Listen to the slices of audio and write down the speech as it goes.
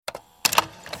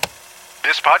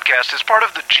This podcast is part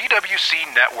of the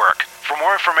GWC Network. For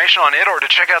more information on it or to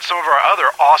check out some of our other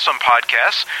awesome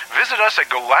podcasts, visit us at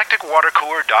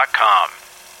galacticwatercooler.com.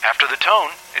 After the tone,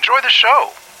 enjoy the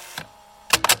show.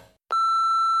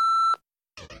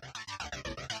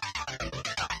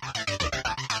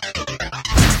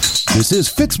 This is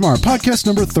FitSmart podcast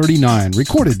number 39,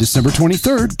 recorded December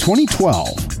 23rd,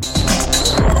 2012.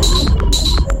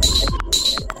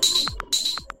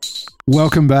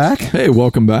 Welcome back. Hey,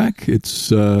 welcome back. It's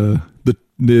the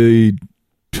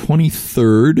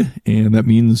 23rd, and that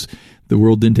means the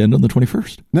world didn't end on the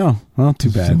 21st. No, well, too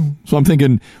bad. So I'm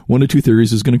thinking one of two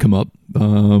theories is going to come up,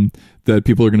 that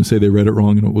people are going to say they read it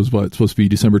wrong, and it was supposed to be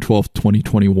December 12th,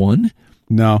 2021.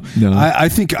 No. I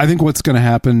think what's going to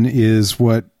happen is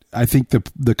what I think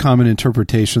the common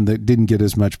interpretation that didn't get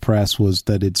as much press was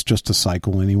that it's just a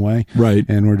cycle anyway. Right.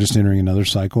 And we're just entering another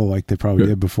cycle like they probably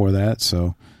did before that.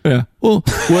 So yeah. Well,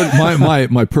 what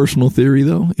my personal theory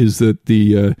though is that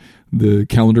the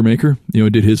calendar maker,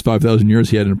 did his 5,000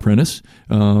 years. He had an apprentice,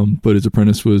 but his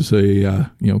apprentice was a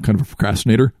kind of a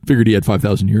procrastinator. Figured he had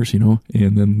 5,000 years, and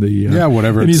then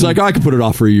whatever. And he's like, I can put it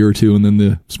off for a year or two, and then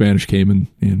the Spanish came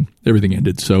and everything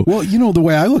ended. So well, the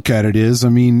way I look at it is, I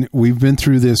mean, we've been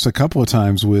through this a couple of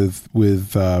times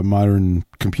with modern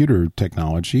computer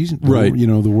technologies. Right.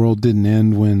 The world didn't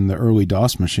end when the early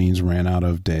DOS machines ran out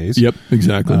of days. Yep.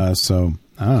 Exactly.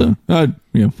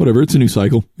 Whatever. It's a new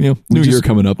cycle. New year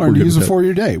coming up. We're use a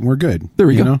 4-year day. We're good. There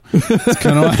we go. It's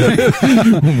kind of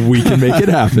like we can make it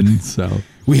happen. So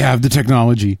we have the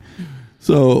technology.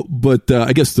 So, but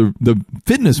I guess the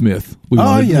fitness myth we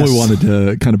wanted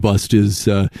to kind of bust is,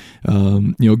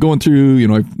 going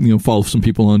through, I follow some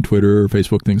people on Twitter or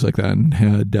Facebook, things like that, and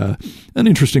had an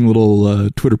interesting little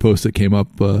Twitter post that came up.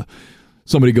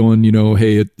 Somebody going,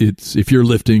 hey, it's if you're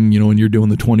lifting, and you're doing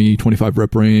the 20, 25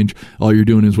 rep range, all you're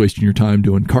doing is wasting your time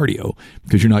doing cardio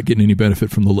because you're not getting any benefit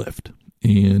from the lift.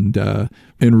 And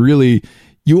really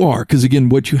you are, because again,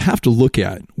 what you have to look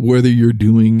at, whether you're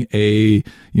doing a,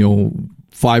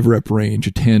 5 rep range,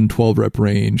 a 10, 12 rep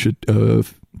range, a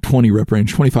 20 rep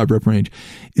range, 25 rep range,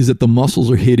 is that the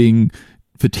muscles are hitting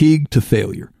fatigue to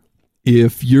failure.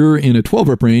 If you're in a 12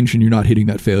 rep range and you're not hitting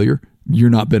that failure,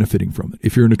 you're not benefiting from it.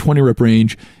 If you're in a 20 rep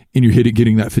range and you're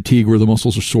getting that fatigue where the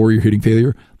muscles are sore, you're hitting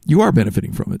failure, you are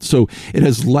benefiting from it. So it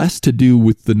has less to do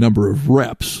with the number of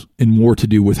reps and more to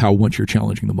do with how much you're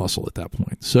challenging the muscle at that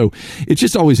point. So it's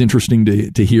just always interesting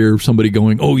to hear somebody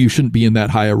going, oh, you shouldn't be in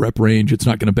that high a rep range. It's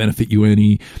not going to benefit you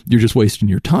any. You're just wasting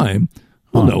your time.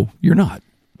 Well, no, you're not.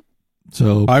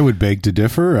 So I would beg to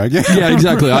differ, I guess. Yeah,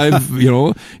 exactly. I've,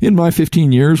 in my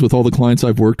 15 years with all the clients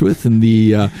I've worked with and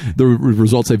the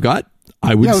results they've got,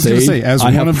 I would say as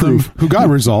one of them who got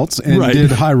results and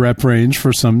did high rep range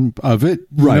for some of it,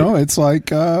 it's like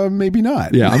maybe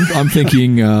not. Yeah, I'm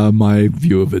thinking my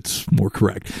view of it's more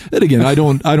correct. And again, I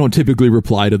don't typically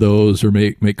reply to those or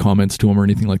make comments to them or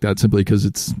anything like that simply because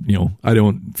it's I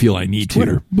don't feel I need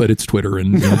to, but it's Twitter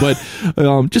and but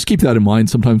just keep that in mind.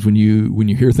 Sometimes when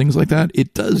you hear things like that,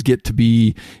 it does get to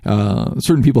be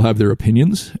certain people have their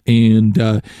opinions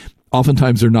and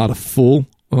oftentimes they're not a full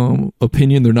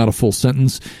opinion. They're not a full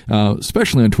sentence,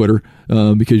 especially on Twitter,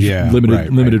 because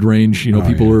limited range,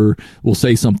 people will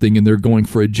say something and they're going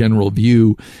for a general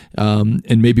view.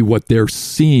 And maybe what they're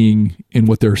seeing and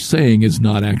what they're saying is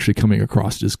not actually coming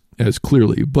across as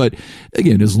clearly. But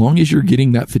again, as long as you're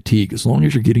getting that fatigue, as long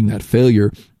as you're getting that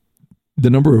failure, the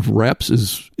number of reps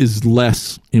is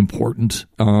less important,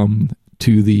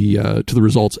 to the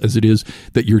results as it is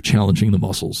that you're challenging the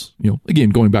muscles. Again,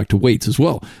 going back to weights as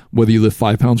well, whether you lift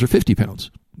 5 pounds or 50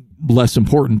 pounds, less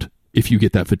important if you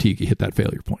get that fatigue, you hit that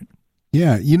failure point.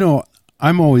 Yeah.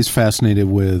 I'm always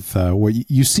fascinated with what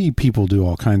you see people do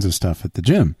all kinds of stuff at the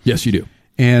gym. Yes, you do.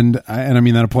 And I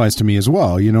mean, that applies to me as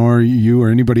well, or you or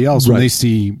anybody else when they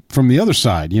see from the other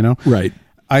side, Right.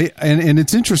 And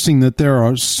it's interesting that there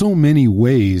are so many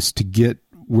ways to get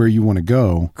where you want to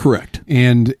go. Correct.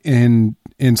 And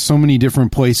so many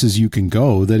different places you can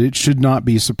go that it should not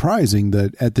be surprising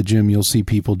that at the gym you'll see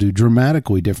people do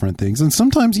dramatically different things. And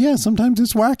sometimes it's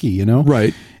wacky,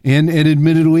 Right. And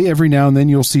admittedly, every now and then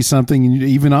you'll see something, and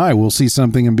even I will see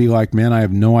something and be like, man, I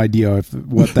have no idea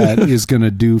what that is going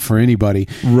to do for anybody.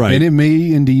 Right. And it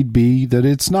may indeed be that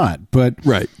it's not. But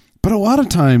a lot of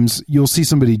times you'll see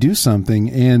somebody do something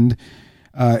and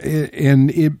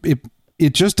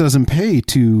it just doesn't pay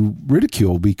to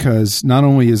ridicule because not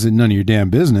only is it none of your damn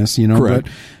business,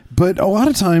 but a lot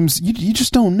of times you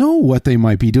just don't know what they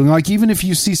might be doing. Like even if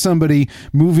you see somebody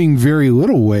moving very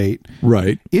little weight,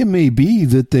 right, it may be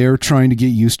that they're trying to get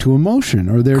used to emotion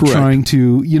or they're trying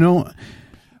to,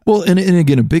 Well, and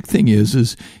again, a big thing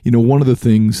is one of the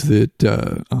things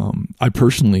that I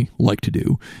personally like to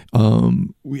do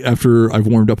after I've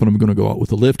warmed up and I'm going to go out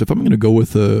with a lift. If I'm going to go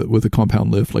with a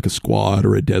compound lift like a squat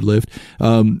or a deadlift,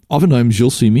 oftentimes you'll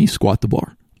see me squat the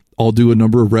bar. I'll do a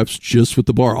number of reps just with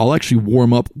the bar. I'll actually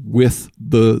warm up with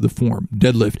the form.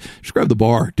 Deadlift. Just grab the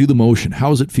bar, do the motion.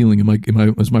 How is it feeling?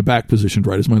 Is my back positioned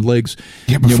right? Is my legs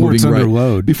before it's under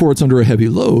load? Before it's under a heavy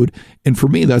load. And for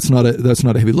me, that's not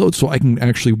a heavy load, so I can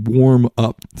actually warm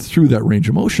up through that range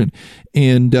of motion.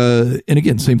 And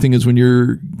again, same thing as when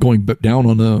you're going down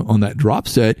on that drop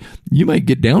set, you might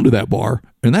get down to that bar,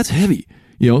 and that's heavy.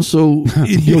 So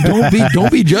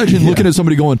don't be judging, looking at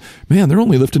somebody going, man, they're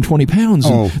only lifting 20 pounds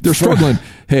and they're struggling.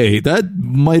 Hey, that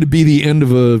might be the end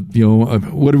of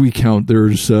what do we count?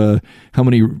 There's how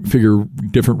many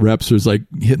different reps? There's like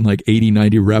hitting like 80,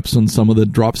 90 reps on some of the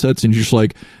drop sets, and you're just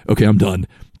like, okay, I'm done.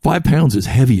 5 pounds is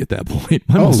heavy at that point.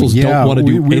 My muscles don't want to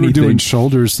do anything. We were doing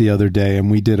shoulders the other day,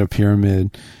 and we did a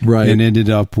pyramid, right, and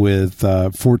ended up with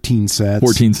 14 sets.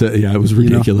 14 sets, yeah, it was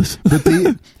ridiculous. But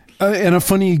and a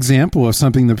funny example of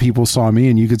something that people saw me,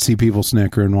 and you could see people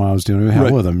snickering while I was doing it,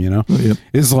 hell with them,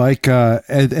 is like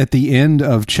at the end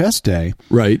of chest day,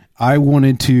 right? I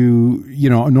wanted to,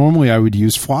 normally I would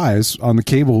use flies on the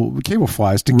cable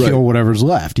flies to kill whatever's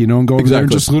left, and go over there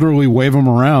and just literally wave them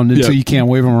around until you can't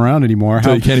wave them around anymore.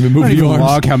 Until you can't even move your arms.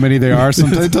 Log how many they are.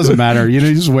 Sometimes it doesn't matter. You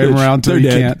just wave them around until you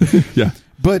can't. Yeah.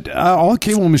 But all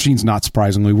cable machines, not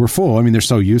surprisingly, were full. I mean, they're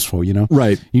so useful,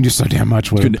 Right. You can do so damn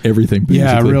much with them. Everything, basically.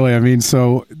 Yeah, really. I mean,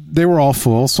 so they were all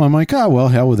full. So I'm like, well,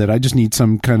 hell with it. I just need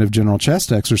some kind of general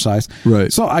chest exercise.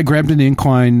 Right. So I grabbed an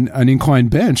incline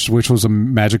bench, which was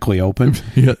magically open,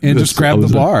 and just grabbed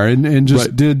the bar and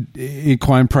just did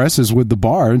incline presses with the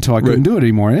bar until I couldn't do it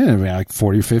anymore. And like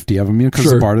 40 or 50 of them, because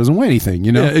the bar doesn't weigh anything,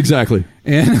 Yeah, exactly.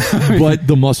 And but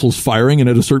the muscle's firing, and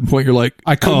at a certain point, you're like,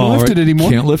 I couldn't lift it anymore.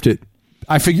 Can't lift it.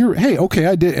 I figure, hey, okay,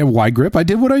 I did a wide grip. I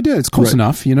did what I did. It's close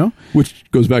enough,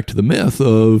 Which goes back to the myth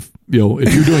of,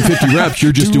 if you're doing 50 reps,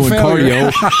 you're just doing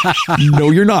cardio. No,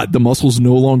 you're not. The muscles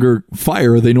no longer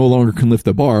fire. They no longer can lift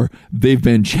the bar. They've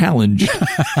been challenged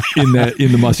in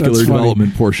the muscular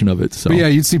development portion of it. So, but yeah,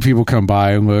 you'd see people come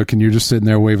by and look, and you're just sitting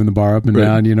there waving the bar up and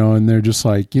down, and they're just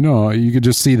like, you could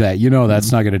just see that,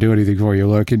 that's not going to do anything for you.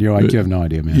 Look, and you're like, you have no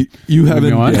idea, man. You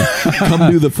haven't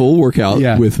come do the full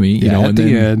workout with me, at and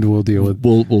the end we'll deal with.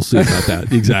 We'll see about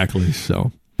that. Exactly.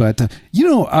 So, but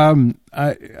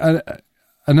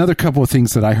another couple of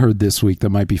things that I heard this week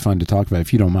that might be fun to talk about,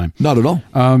 if you don't mind. Not at all.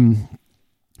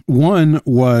 One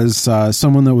was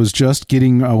someone that was just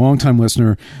getting, a longtime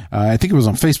listener, I think it was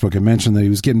on Facebook, and mentioned that he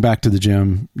was getting back to the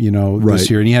gym, this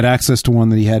year, and he had access to one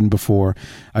that he hadn't before.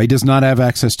 He does not have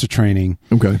access to training.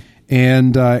 Okay.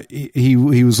 And he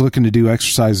was looking to do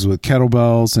exercises with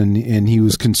kettlebells, and he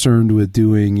was concerned with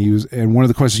and one of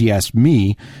the questions he asked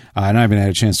me, and I haven't had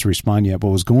a chance to respond yet, but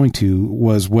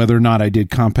was whether or not I did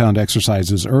compound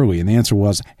exercises early, and the answer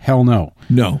was hell no.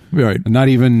 No, right. Not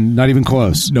even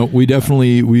close. No, we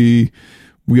definitely we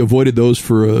avoided those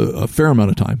for a fair amount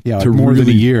of time. Yeah, more than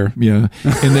a year. Yeah,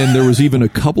 and then there was even a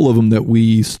couple of them that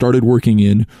we started working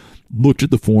in. Looked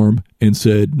at the form and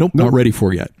said, nope, not ready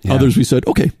for yet. Yeah. Others we said,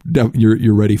 okay,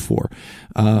 you're ready for.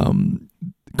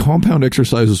 Compound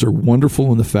exercises are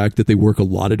wonderful in the fact that they work a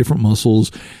lot of different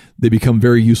muscles. They become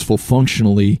very useful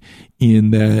functionally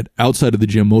in that outside of the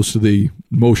gym, most of the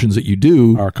motions that you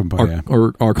do are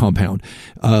compound.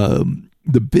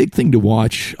 The big thing to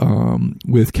watch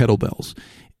with kettlebells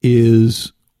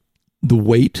is the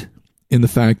weight and the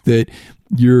fact that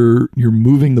you're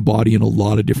moving the body in a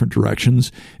lot of different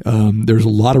directions. There's a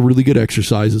lot of really good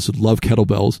exercises. I love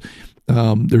kettlebells.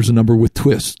 There's a number with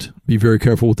twist. Be very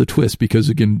careful with the twist because,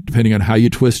 again, depending on how you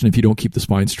twist and if you don't keep the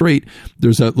spine straight,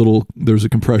 there's a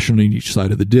compression on each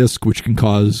side of the disc, which can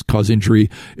cause injury.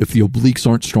 If the obliques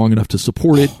aren't strong enough to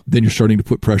support it, then you're starting to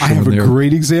put pressure on there. I have a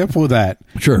great example of that.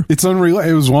 Sure. It's unreal.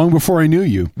 It was long before I knew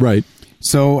you. Right.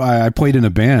 So I played in a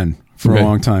band for a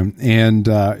long time, and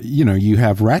you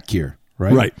have rack gear.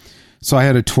 Right. So I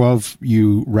had a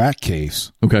 12U rack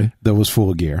case. Okay. That was full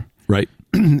of gear. Right.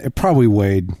 It probably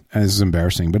weighed, this is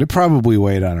embarrassing, but it probably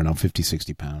weighed, I don't know, 50,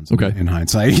 60 pounds in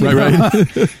hindsight.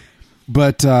 Right.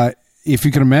 But if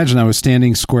you can imagine, I was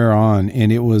standing square on,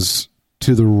 and it was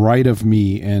to the right of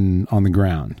me and on the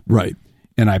ground. Right.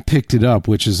 And I picked it up,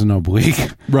 which is an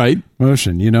oblique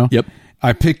motion, Yep.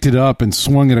 I picked it up and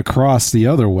swung it across the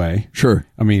other way. Sure.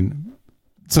 I mean,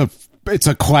 it's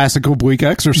a classic oblique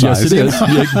exercise. Yes, it is.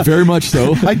 Yeah, very much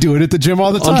so. I do it at the gym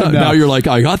all the time. Now you're like,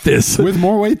 I got this. With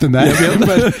more weight than that.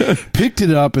 But picked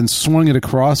it up and swung it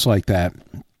across like that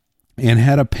and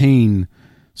had a pain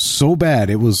so bad.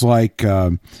 It was like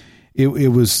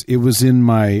it was in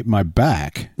my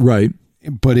back. Right.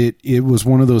 But it was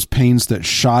one of those pains that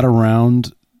shot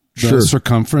around the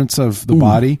circumference of the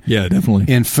body. Yeah,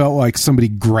 definitely. And felt like somebody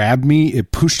grabbed me.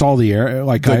 It pushed all the air.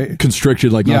 Like I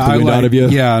constricted, knocked the wind out of you.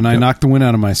 Yeah, and I knocked the wind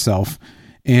out of myself.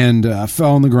 And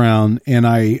fell on the ground, and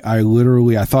I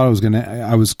literally, I thought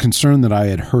I was concerned that I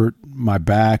had hurt my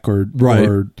back or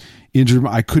injured.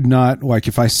 I could not, like,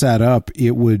 if I sat up,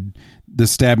 the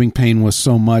stabbing pain was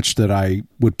so much that I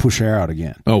would push air out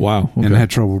again. Oh, wow. Okay. And I had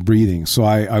trouble breathing. So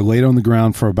I laid on the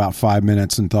ground for about 5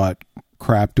 minutes and thought,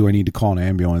 crap, do I need to call an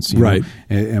ambulance? Right.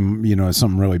 And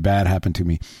something really bad happened to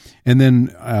me. And then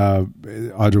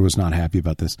Audra was not happy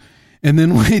about this. And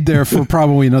then laid there for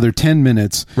probably another 10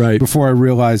 minutes before I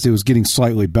realized it was getting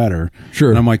slightly better. Sure.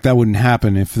 And I'm like, that wouldn't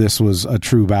happen if this was a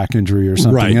true back injury or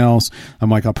something else. I'm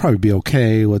like, I'll probably be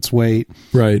okay. Let's wait.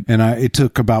 Right. And it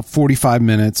took about 45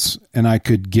 minutes, and I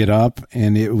could get up,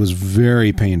 and it was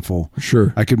very painful.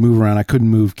 Sure. I could move around. I couldn't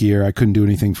move gear. I couldn't do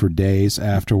anything for days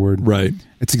afterward. Right.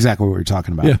 It's exactly what you're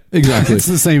talking about. Yeah, exactly. It's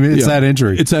the same. It's that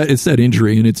injury. It's that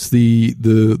injury, and it's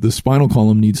the spinal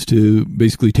column needs to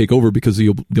basically take over because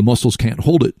the muscles can't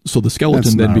hold it. So the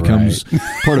skeleton then becomes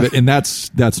part of it, and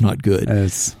that's not good.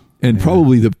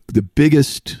 Probably the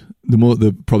biggest,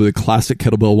 probably the classic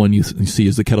kettlebell one you see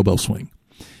is the kettlebell swing,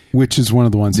 which is one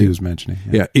of the ones he was mentioning.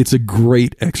 Yeah, it's a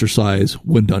great exercise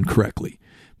when done correctly.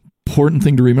 Important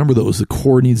thing to remember, though, is the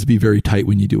core needs to be very tight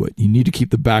when you do it. You need to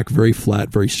keep the back very flat,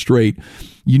 very straight.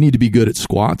 You need to be good at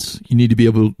squats. You need to be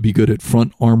able to be good at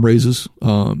front arm raises,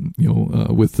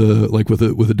 with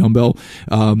a dumbbell.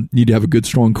 You need to have a good,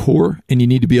 strong core, and you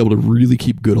need to be able to really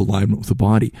keep good alignment with the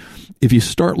body. If you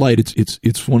start light,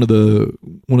 it's one of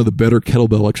the better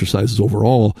kettlebell exercises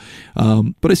overall.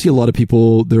 But I see a lot of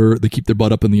people they keep their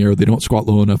butt up in the air. They don't squat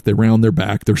low enough. They round their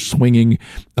back. They're swinging.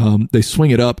 They swing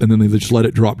it up, and then they just let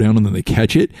it drop down, and then they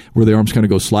catch it where their arms kind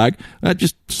of go slag. That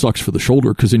just sucks for the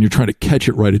shoulder because then you're trying to catch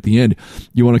it right at the end.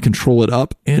 You want to control it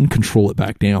up and control it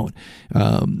back down.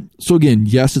 So again,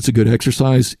 yes, it's a good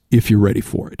exercise if you're ready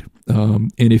for it.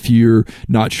 And if you're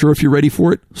not sure if you're ready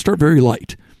for it, start very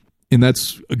light. And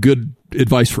that's a good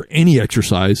advice for any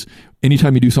exercise.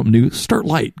 Anytime you do something new, start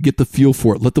light, get the feel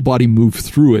for it, let the body move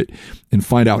through it, and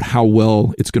find out how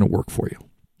well it's going to work for you.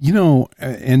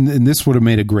 And this would have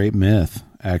made a great myth,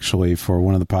 actually, for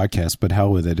one of the podcasts, but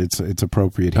hell with it. It's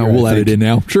appropriate here. We'll add it in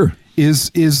now. Sure.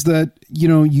 Is that,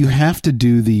 you have to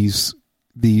do these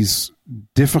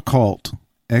difficult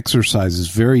exercises,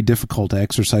 very difficult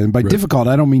exercises. And by difficult,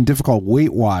 I don't mean difficult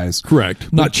weight-wise.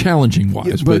 Correct. Not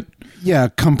challenging-wise, but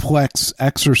complex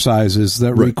exercises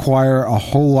that require a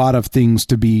whole lot of things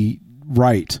to be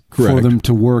right for them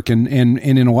to work, and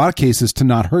in a lot of cases to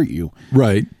not hurt you.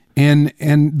 Right.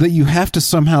 And that you have to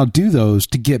somehow do those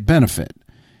to get benefit.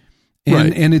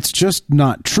 And it's just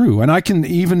not true. And I can,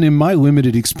 even in my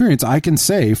limited experience, I can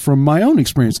say from my own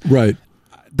experience,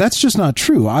 that's just not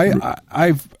true. Well,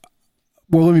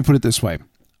 let me put it this way.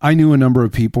 I knew a number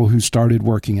of people who started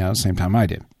working out at the same time I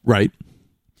did. Right.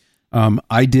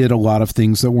 I did a lot of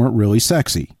things that weren't really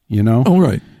sexy, Oh,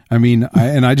 right. I mean,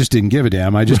 I just didn't give a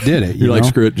damn. I just did it. You're like,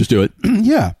 screw it, just do it.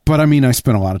 Yeah. But I mean, I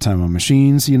spent a lot of time on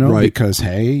machines, because,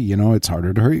 hey, it's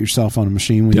harder to hurt yourself on a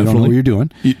machine when you don't know what you're doing.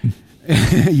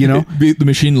 The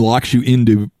machine locks you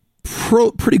into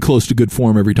pretty close to good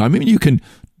form every time. I mean, you can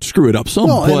screw it up some,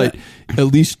 but at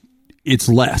least it's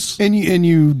less. And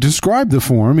you described the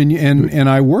form, and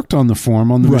I worked on the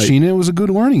form on the machine, and it was a good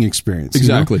learning experience.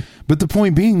 Exactly. But the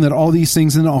point being that all these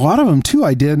things, and a lot of them too,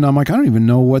 I did, and I'm like, I don't even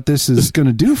know what this is going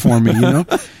to do for me,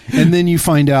 And then you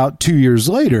find out 2 years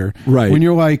later, when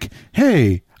you're like,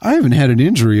 hey, I haven't had an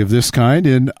injury of this kind,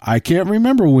 and I can't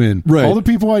remember when. Right. All the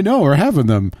people I know are having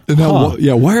them. And now,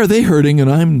 why are they hurting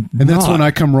and I'm not? And that's when I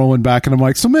come rolling back, and I'm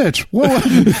like, so Mitch,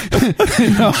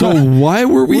 so why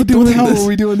were we doing this? What the hell were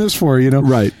we doing this for,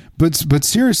 Right. But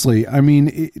seriously, I mean,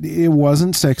 it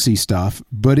wasn't sexy stuff,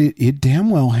 but it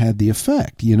damn well had the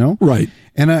effect, Right.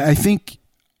 And I think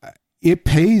it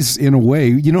pays in a way.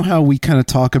 You know how we kind of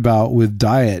talk about with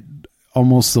diet,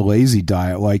 almost the lazy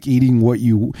diet, like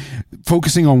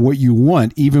focusing on what you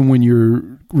want, even when you're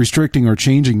restricting or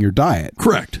changing your diet.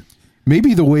 Correct.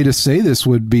 Maybe the way to say this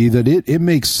would be that it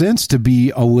makes sense to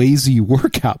be a lazy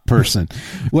workout person.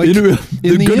 Like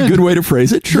good way to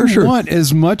phrase it. Sure. You want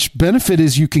as much benefit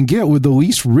as you can get with the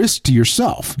least risk to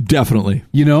yourself. Definitely.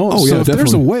 If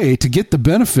there's a way to get the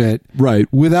benefit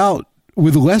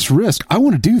with less risk, I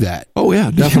want to do that. Oh,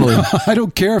 yeah, definitely. I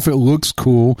don't care if it looks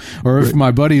cool or if my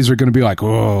buddies are going to be like,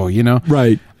 oh,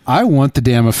 Right. I want the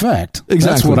damn effect. Exactly.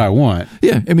 That's what I want.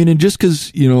 Yeah. I mean, and just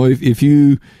because,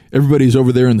 if everybody's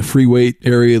over there in the free weight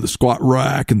area, the squat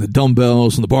rack and the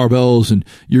dumbbells and the barbells, and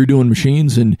you're doing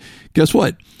machines, and guess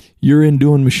what? You're in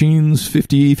doing machines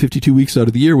 50, 52 weeks out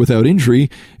of the year without injury,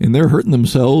 and they're hurting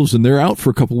themselves, and they're out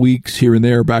for a couple weeks here and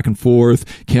there, back and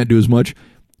forth, can't do as much.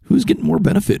 Who's getting more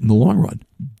benefit in the long run?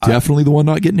 Definitely the one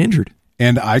not getting injured.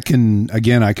 And I can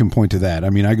point to that. I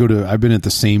mean, I've been at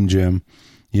the same gym,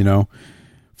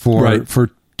 for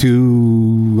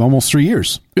 2, almost 3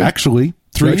 years. Yeah. Actually,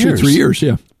 3 years. 3 years,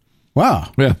 yeah.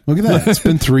 Wow. Yeah. Look at that. It's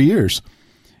been 3 years.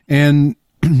 And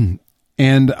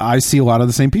I see a lot of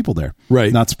the same people there.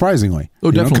 Right. Not surprisingly.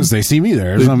 Oh, definitely. Because they see me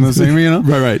there. So I'm the same,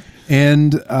 Right.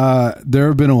 And there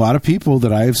have been a lot of people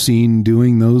that I have seen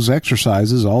doing those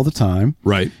exercises all the time.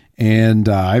 Right. And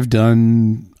I've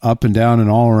done up and down and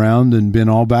all around and been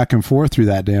all back and forth through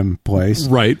that damn place.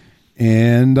 Right.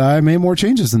 And I made more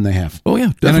changes than they have. Oh, yeah,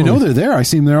 definitely. And I know they're there. I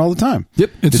see them there all the time.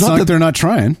 Yep. It's not that they're not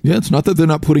trying. Yeah, it's not that they're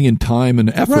not putting in time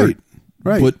and effort.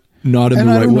 Right. But not in the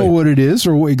right way. And I don't know what it is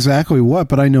or exactly what,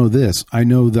 but I know this. I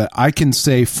know that I can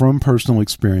say from personal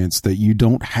experience that you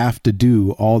don't have to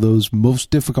do all those most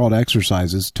difficult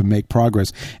exercises to make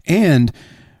progress. And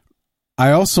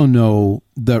I also know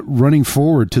that running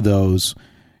forward to those,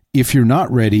 if you're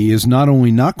not ready, is not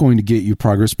only not going to get you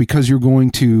progress because you're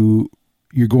going to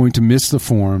miss the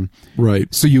form.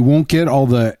 Right. So you won't get all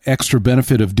the extra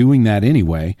benefit of doing that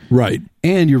anyway. Right.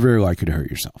 And you're very likely to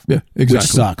hurt yourself. Yeah, exactly. Which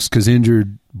sucks because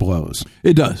injured blows.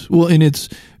 It does. Well, and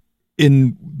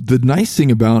the nice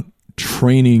thing about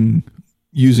training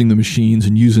using the machines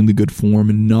and using the good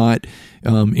form and not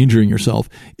injuring yourself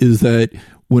is that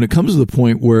when it comes to the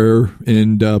point where,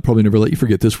 and probably never let you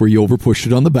forget this, where you overpushed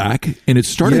it on the back and it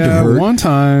started to hurt. One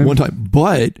time.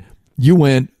 But you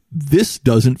went, this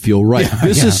doesn't feel right.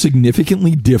 This is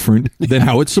significantly different than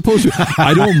how it's supposed to.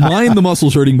 I don't mind the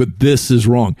muscles hurting, but this is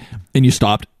wrong. And you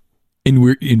stopped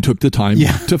and took the time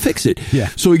to fix it. Yeah.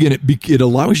 So again, it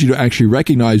allows you to actually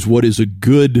recognize what is a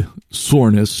good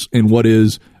soreness and what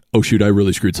is, oh shoot, I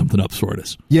really screwed something up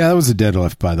soreness. Yeah, that was a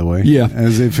deadlift, by the way. Yeah.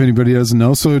 As if anybody doesn't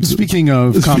know. So speaking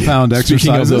of compound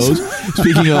exercises.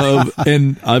 Speaking of,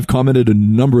 and I've commented a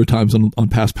number of times on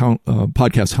past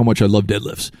podcasts how much I love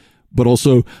deadlifts. But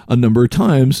also a number of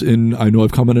times, and I know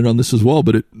I've commented on this as well,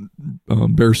 but it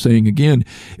bears saying again,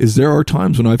 is there are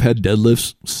times when I've had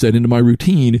deadlifts set into my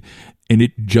routine and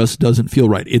it just doesn't feel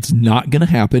right. It's not going to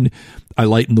happen. I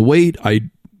lighten the weight. I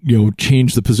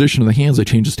change the position of the hands. I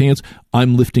change the stance.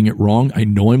 I'm lifting it wrong. I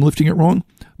know I'm lifting it wrong.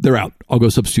 They're out. I'll go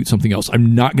substitute something else.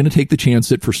 I'm not going to take the chance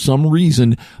that for some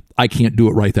reason I can't do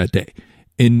it right that day.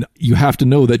 And you have to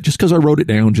know that just because I wrote it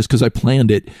down, just because I planned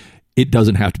it, it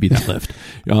doesn't have to be that lift.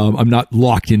 I'm not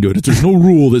locked into it. There's no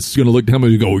rule that's going to look down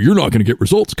and go, you're not going to get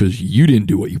results because you didn't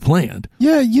do what you planned.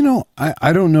 Yeah,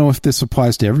 I don't know if this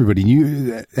applies to everybody.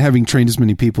 You, having trained as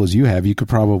many people as you have, you could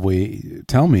probably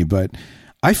tell me, but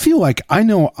I feel like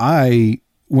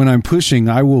when I'm pushing,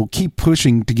 I will keep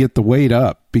pushing to get the weight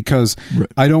up because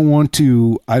I don't want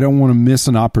to miss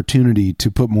an opportunity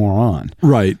to put more on.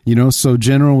 Right. So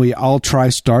generally I'll try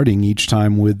starting each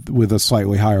time with a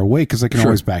slightly higher weight because I can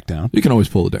always back down. You can always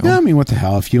pull it down. Yeah, I mean, what the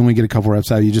hell? If you only get a couple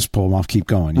reps out, you just pull them off, keep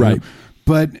going. You know?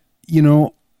 But,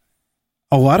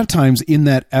 a lot of times in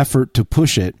that effort to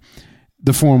push it,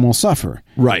 the form will suffer.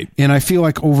 Right. And I feel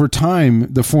like over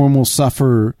time, the form will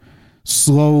suffer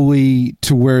slowly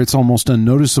to where it's almost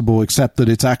unnoticeable, except that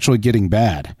it's actually getting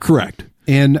bad. Correct.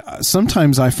 And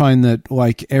sometimes I find that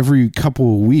like every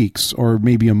couple of weeks or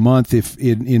maybe a month, if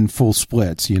in full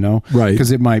splits, right?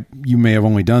 Because you may have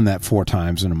only done that 4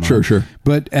 times in a month. Sure.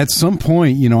 But at some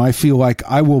point, I feel like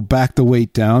I will back the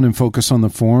weight down and focus on the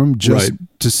form just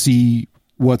to see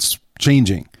what's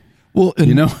changing. Well,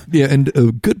 and, yeah, and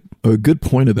a good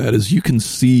point of that is you can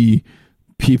see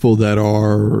people that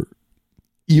are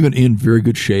even in very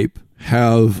good shape,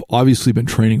 have obviously been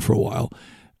training for a while,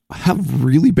 have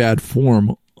really bad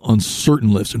form on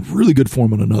certain lifts and really good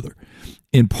form on another.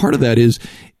 And part of that is,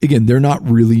 again, they're not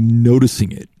really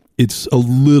noticing it. It's a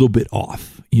little bit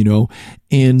off, and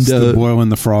it's the boil and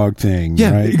the frog thing.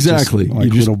 Yeah, right? exactly.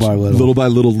 Just little by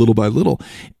little.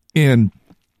 And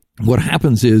what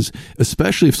happens is,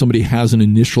 especially if somebody has an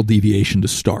initial deviation to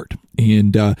start,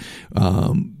 and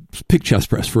pick chest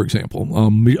press, for example,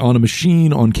 on a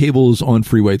machine, on cables, on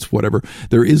free weights, whatever,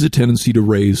 there is a tendency to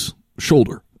raise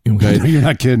shoulder. Okay, you're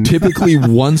not kidding. Typically,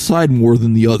 one side more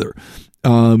than the other.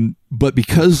 But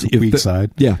because weak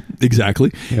side, yeah,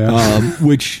 exactly. Yeah.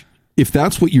 Which, if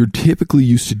that's what you're typically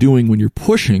used to doing when you're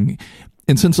pushing,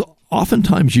 and since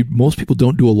oftentimes most people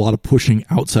don't do a lot of pushing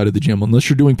outside of the gym. Unless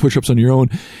you're doing push-ups on your own,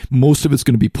 most of it's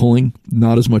going to be pulling,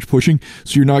 not as much pushing.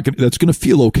 So that's going to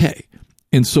feel okay.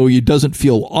 And so it doesn't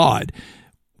feel odd.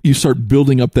 You start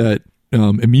building up that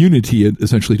immunity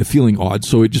essentially to feeling odd.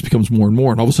 So it just becomes more and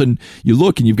more. And all of a sudden you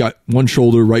look and you've got one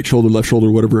shoulder, right shoulder, left shoulder,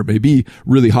 whatever it may be,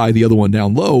 really high, the other one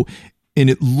down low. And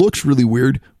it looks really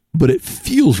weird, but it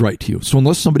feels right to you. So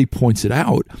unless somebody points it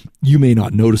out, you may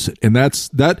not notice it. And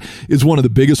that is one of the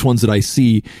biggest ones that I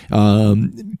see.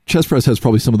 Chest press has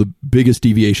probably some of the biggest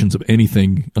deviations of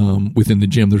anything within the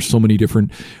gym. There's so many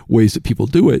different ways that people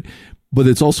do it, but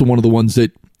it's also one of the ones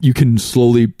that you can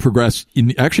slowly progress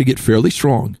and actually get fairly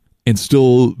strong and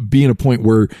still be in a point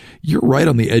where you're right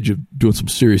on the edge of doing some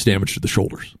serious damage to the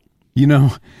shoulders. You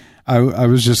know, I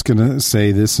was just going to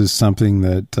say this is something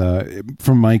that,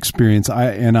 from my experience,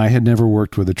 I had never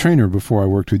worked with a trainer before I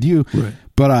worked with you, right.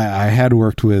 But I had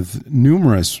worked with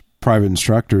numerous private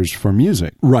instructors for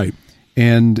music. Right.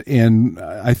 And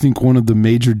I think one of the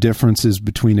major differences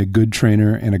between a good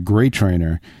trainer and a great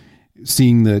trainer,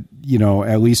 seeing that,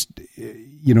 at least,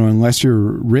 unless you're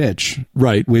rich,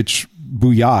 right, which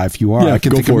booyah, if you are, yeah, I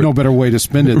can think of no better way to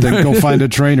spend it than go find a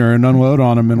trainer and unload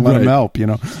on him and let him help,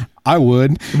 I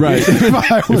would. Right.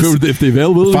 If the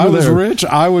availability if I was rich,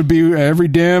 I would be every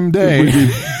damn day. We'd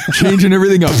be changing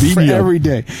everything up. Every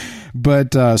day.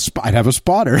 But I'd have a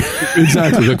spotter.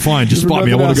 Exactly. Like, fine, just spot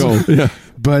me. I want to go. Yeah.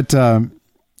 But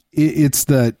it's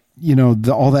that,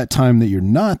 all that time that you're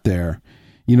not there,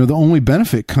 the only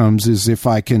benefit comes is if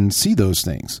I can see those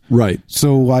things. Right.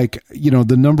 So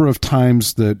the number of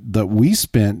times that we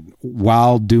spent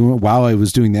while I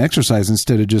was doing the exercise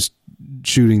instead of just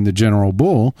shooting the general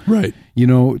bull, right,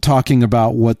 talking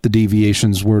about what the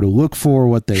deviations were to look for,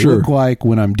 what they look like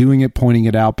when I'm doing it, pointing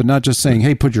it out, but not just saying,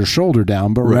 hey, put your shoulder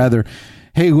down, but rather,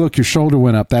 hey, look, your shoulder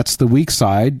went up. That's the weak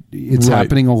side. It's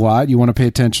happening a lot. You want to pay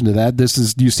attention to that.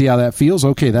 Do you see how that feels?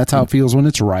 Okay, that's how it feels when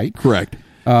it's right. Correct.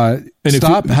 And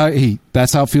stop.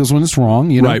 That's how it feels when it's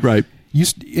wrong. Right.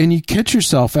 You catch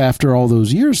yourself after all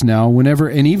those years now,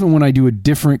 and even when I do a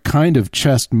different kind of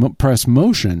chest press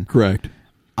motion. Correct.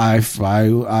 I see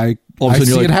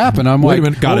it happen. I'm like,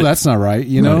 that's not right,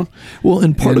 know? Well,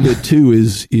 and part of it too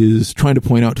is trying to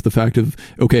point out to the fact of,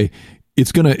 okay,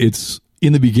 it's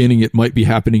in the beginning, it might be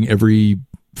happening every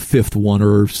fifth one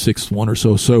or sixth one or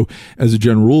so. So as a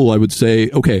general rule, I would say,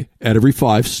 okay, at every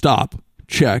 5, stop,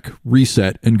 check,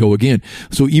 reset, and go again.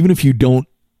 So even if you don't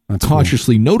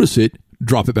consciously notice it,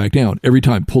 drop it back down. Every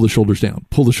time, pull the shoulders down,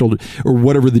 pull the shoulder, or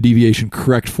whatever the deviation,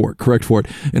 correct for it.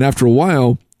 And after a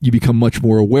while, you become much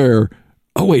more aware,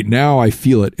 oh wait, now I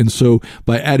feel it. And so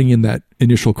by adding in that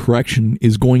initial correction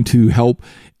is going to help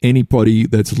anybody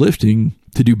that's lifting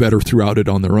to do better throughout it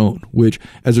on their own, which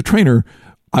as a trainer,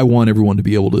 I want everyone to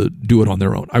be able to do it on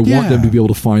their own. I want them to be able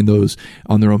to find those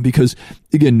on their own because,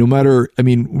 again, no matter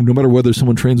whether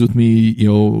someone trains with me,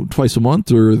 twice a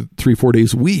month or 3-4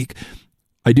 days a week,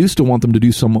 I do still want them to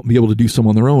be able to do some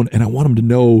on their own, and I want them to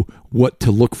know what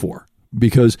to look for.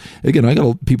 Because again, I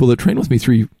got people that train with me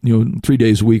 3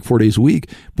 days a week, 4 days a week,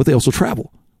 but they also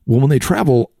travel. Well, when they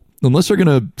travel, unless they're going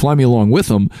to fly me along with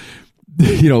them,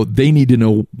 they need to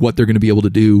know what they're going to be able to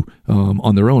do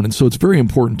on their own. And so it's very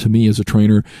important to me as a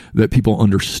trainer that people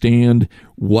understand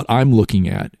what I'm looking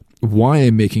at, why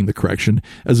I'm making the correction,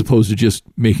 as opposed to just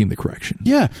making the correction.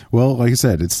 Yeah. Well, like I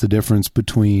said, it's the difference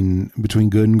between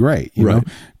good and great. You know,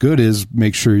 good is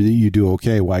make sure that you do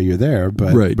okay while you're there,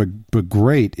 but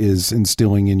great is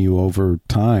instilling in you over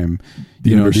time,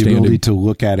 the ability to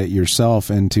look at it yourself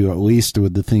and to, at least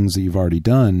with the things that you've already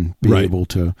done, be able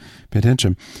to pay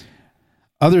attention.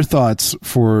 Other thoughts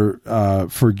for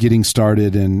getting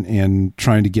started and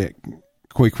trying to get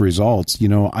quick results.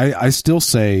 I still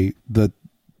say that,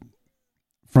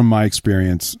 from my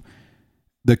experience,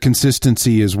 the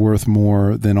consistency is worth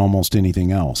more than almost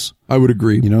anything else. I would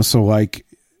agree. So like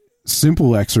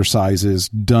simple exercises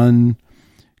done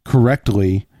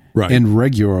correctly and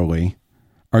regularly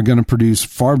are going to produce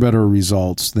far better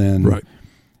results than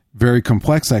very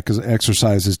complex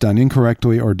exercises done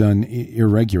incorrectly or done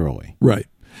irregularly. Right.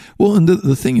 Well, and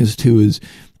the thing is too is,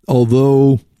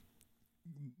 although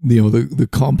the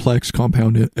complex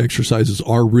compound exercises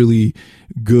are really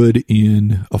good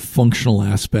in a functional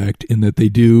aspect, in that they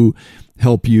do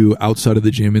help you outside of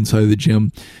the gym, inside of the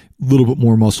gym, a little bit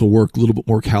more muscle work, a little bit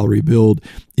more calorie build.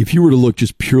 if you were to look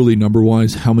just purely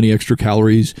number-wise, how many extra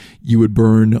calories you would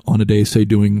burn on a day, say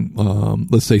doing,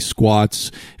 let's say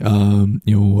squats,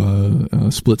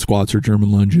 split squats or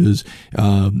German lunges,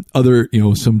 other,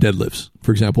 some deadlifts,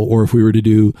 for example, or if we were to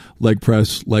do leg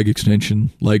press, leg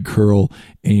extension, leg curl,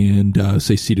 and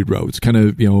say seated row, it's kind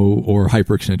of, or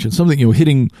hyperextension, something,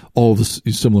 hitting all of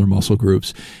the similar muscle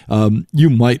groups, you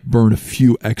might burn a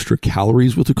few extra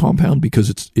calories with a compound because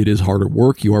it is harder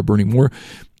work. You are burning more,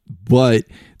 but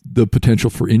the potential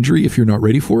for injury, if you're not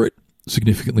ready for it,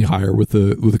 significantly higher with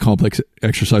the complex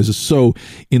exercises. So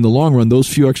in the long run, those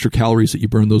few extra calories that you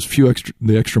burn,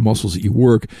 the extra muscles that you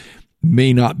work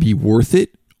may not be worth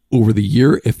it over the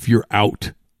year if you're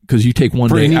out, because you take one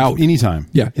day out. Anytime.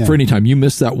 Yeah, for any time. You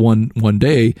miss that one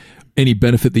day, any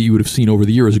benefit that you would have seen over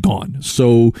the year is gone.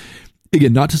 So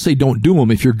again, not to say don't do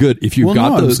them if you're good, if you've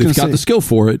got the skill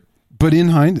for it. But in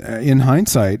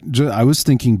hindsight, I was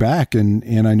thinking back,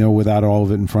 and I know without all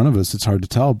of it in front of us, it's hard to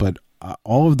tell, but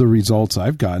all of the results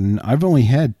I've gotten, I've only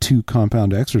had 2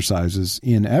 compound exercises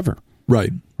in ever.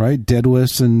 Right.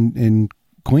 Deadlifts and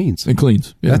cleans. And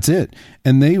cleans. Yeah. That's it.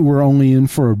 And they were only in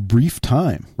for a brief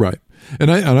time. Right.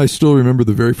 And I still remember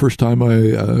the very first time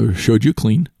I showed you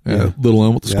clean at Little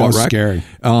Elm with the squat rack. Scary.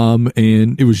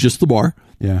 And it was just the bar.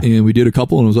 Yeah. And we did a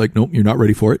couple, and I was like, nope, you're not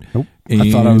ready for it. Nope. I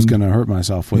thought I was going to hurt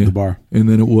myself with the bar. And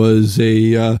then it was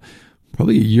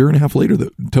probably a year and a half later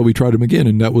until we tried them again,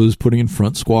 and that was putting in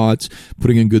front squats,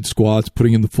 putting in good squats,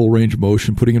 putting in the full range of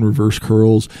motion, putting in reverse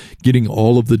curls, getting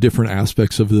all of the different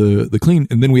aspects of the clean.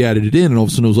 And then we added it in, and all of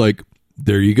a sudden it was like,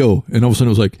 there you go. And all of a sudden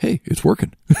it was like, hey, it's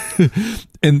working.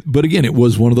 But again, it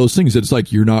was one of those things that it's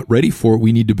like, you're not ready for it.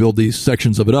 We need to build these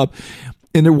sections of it up.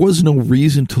 And there was no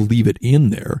reason to leave it in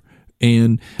there.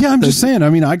 And yeah, I'm just saying,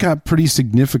 I got pretty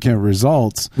significant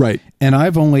results. Right. And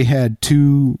I've only had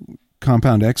 2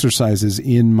 compound exercises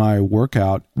in my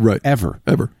workout ever.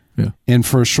 Yeah. And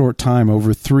for a short time,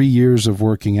 over 3 years of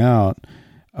working out,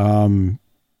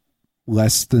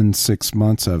 less than 6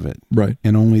 months of it. Right.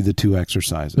 And only the 2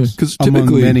 exercises. Because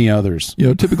among many others.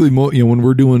 Typically, when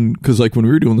we're doing, because like when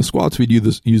we were doing the squats, we'd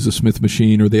use the Smith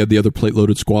machine, or they had the other plate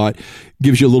loaded squat.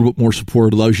 Gives you a little bit more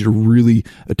support, allows you to really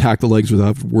attack the legs without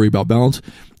having to worry about balance.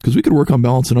 Because we could work on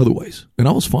balance in other ways. And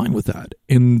I was fine with that.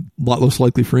 And a lot less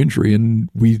likely for injury. And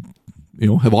we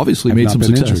have obviously made some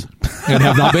success and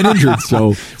have not been injured.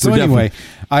 So anyway,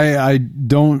 I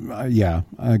don't,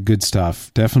 good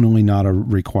stuff. Definitely not a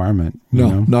requirement.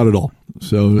 No, not at all.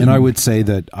 So, and I would say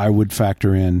that I would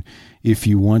factor in, if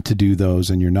you want to do those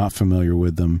and you're not familiar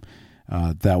with them,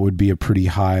 that would be a pretty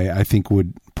high, I think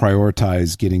would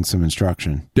prioritize getting some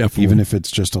instruction. Definitely. Even if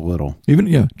it's just a little.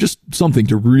 Just something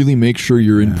to really make sure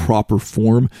you're in proper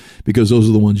form, because those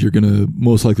are the ones you're going to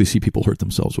most likely see people hurt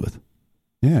themselves with.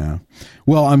 Yeah.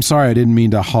 Well, I'm sorry, I didn't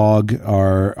mean to hog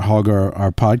our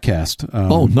podcast.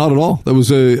 Oh, not at all. That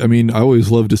was I always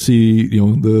love to see,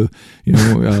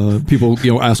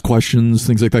 people, ask questions,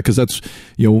 things like that. Cause that's,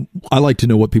 I like to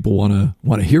know what people want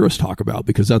to hear us talk about,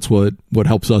 because that's what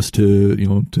helps us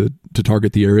to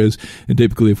target the areas. And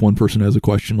typically if one person has a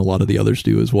question, a lot of the others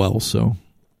do as well. So.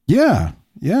 Yeah.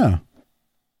 Yeah.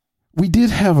 We did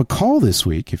have a call this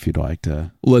week, if you'd like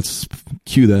to. Let's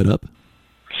cue that up.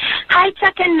 Hi,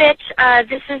 Chuck and Mitch.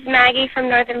 This is Maggie from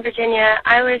Northern Virginia.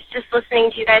 I was just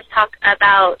listening to you guys talk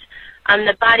about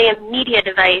the Body Media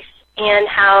device and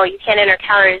how you can't enter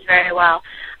calories very well.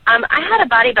 I had a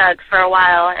body bug for a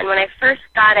while, and when I first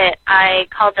got it, I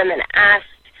called them and asked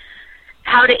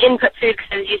how to input food, because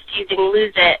I was used to using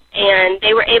Lose It, and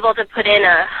they were able to put in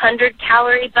a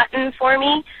 100-calorie button for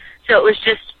me, so it was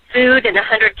just food and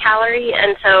 100 calorie,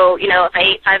 and so, if I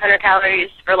ate 500 calories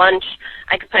for lunch,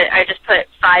 I just put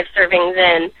 5 servings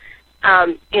in,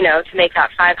 to make that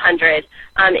 500.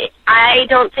 I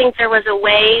don't think there was a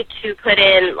way to put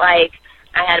in, like,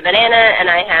 I had a banana and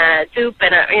I had soup,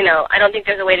 and, I don't think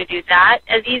there's a way to do that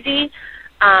as easy.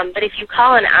 But if you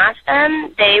call and ask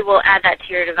them, they will add that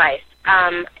to your device.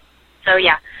 So,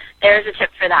 yeah, there's a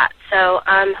tip for that. So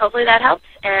hopefully that helps,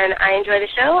 and I enjoy the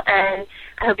show, and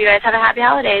I hope you guys have a happy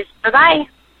holidays. Bye-bye.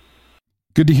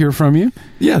 Good to hear from you.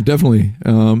 Yeah, definitely.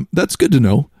 That's good to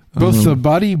know. Both the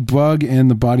Body Bug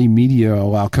and the Body Media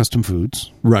allow custom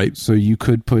foods. Right. So you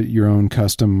could put your own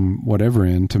custom whatever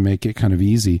in to make it kind of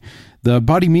easy. The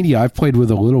Body Media I've played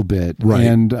with a little bit. Right.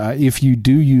 And if you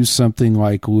do use something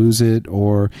like Lose It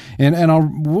we'll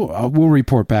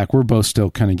report back. We're both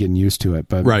still kind of getting used to it.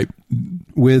 But right.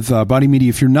 With Body Media,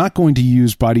 if you're not going to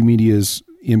use Body Media's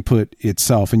input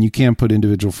itself, and you can put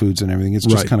individual foods and everything, it's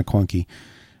just kind of clunky.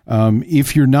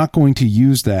 If you're not going to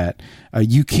use that,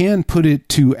 you can put it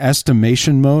to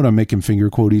estimation mode. I'm making finger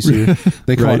quotes here.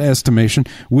 They call it estimation,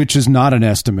 which is not an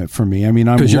estimate for me. I mean,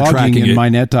 I'm logging in my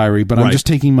Net Diary, but I'm just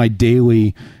taking my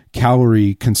daily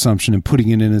calorie consumption and putting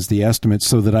it in as the estimate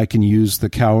so that I can use the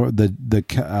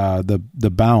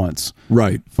balance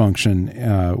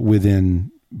function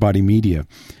within Body Media.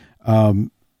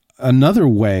 Another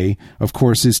way, of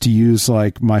course, is to use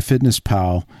like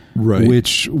MyFitnessPal,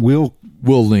 which will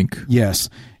link. Yes.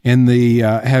 And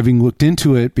having looked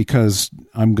into it, because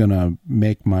I'm going to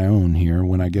make my own here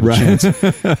when I get a chance,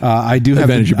 I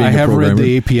have read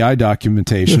the API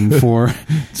documentation for.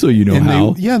 So you know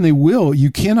how. And they will. You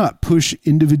cannot push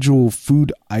individual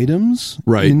food items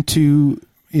into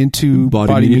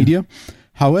Body Media.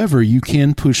 However, you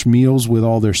can push meals with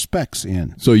all their specs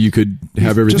in. So you could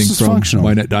have everything from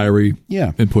My Net Diary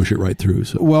and push it right through.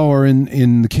 So. Well, or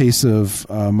in the case of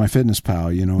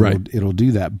MyFitnessPal, it'll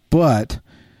do that. But,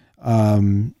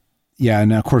 and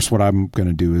of course what I'm going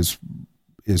to do is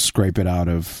scrape it out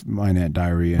of My Net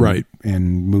Diary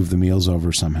and move the meals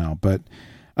over somehow. But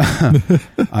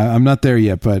I'm not there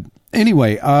yet. But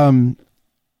anyway,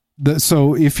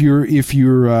 so if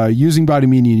you're using Body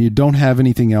Media and you don't have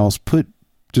anything else,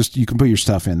 you can put your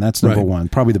stuff in. That's number one,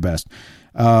 probably the best.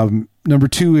 Number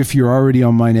two, if you're already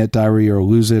on My Net Diary or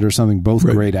Lose It or something, both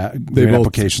great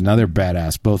applications. Now they're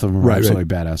badass. Both of them are absolutely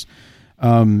badass.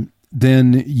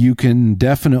 Then you can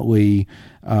definitely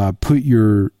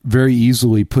very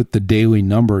easily put the daily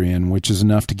number in, which is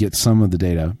enough to get some of the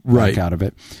data back out of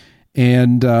it.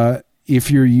 And if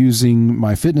you're using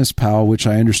MyFitnessPal, which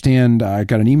I understand, I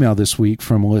got an email this week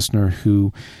from a listener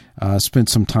who spent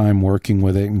some time working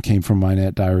with it and came from My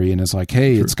Net Diary and is like,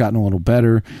 hey, it's gotten a little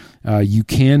better. You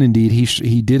can indeed.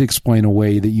 He did explain a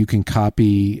way that you can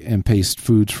copy and paste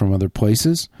foods from other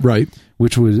places. Right.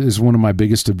 Which is one of my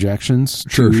biggest objections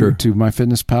to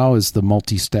MyFitnessPal is the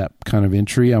multi-step kind of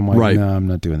entry. I'm like, no, I'm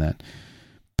not doing that.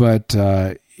 But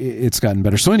it's gotten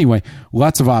better. So anyway,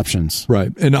 lots of options.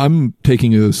 Right. And I'm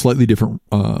taking a slightly different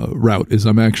route is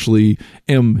I'm actually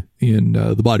in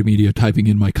the Body Media typing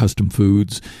in my custom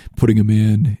foods, putting them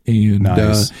in. And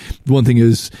one thing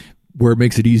is where it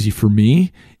makes it easy for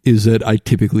me is that I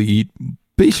typically eat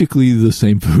basically the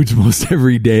same foods most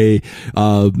every day.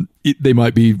 They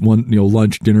might be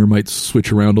lunch, dinner might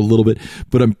switch around a little bit,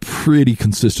 but I'm pretty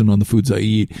consistent on the foods I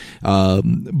eat.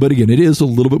 But again, it is a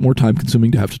little bit more time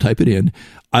consuming to have to type it in.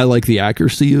 I like the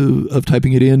accuracy of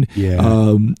typing it in.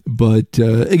 Yeah. But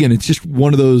again, it's just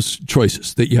one of those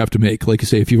choices that you have to make. Like I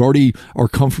say, if you already are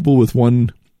comfortable with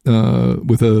one,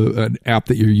 with an app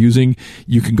that you're using,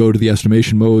 you can go to the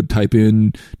estimation mode, type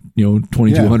in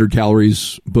 2,200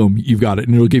 calories, boom, you've got it,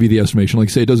 and it'll give you the estimation. Like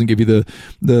I say, it doesn't give you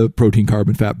the protein, carb,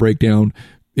 and fat breakdown,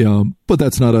 but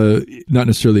that's not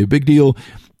necessarily a big deal.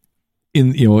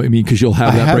 Because you'll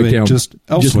have that breakdown just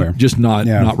elsewhere, just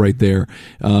not right there.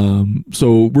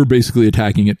 So we're basically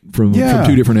attacking it from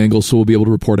two different angles. So we'll be able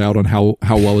to report out on how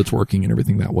well it's working and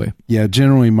everything that way. Yeah,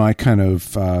 generally my kind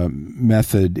of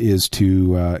method is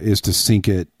to sync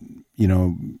it,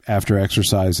 after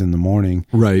exercise in the morning,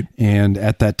 right? And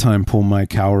at that time, pull my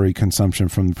calorie consumption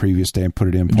from the previous day and put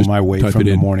it in. Pull my weight from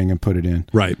the morning and put it in,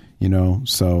 right?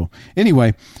 So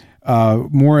anyway.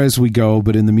 More as we go,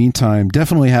 but in the meantime,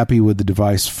 definitely happy with the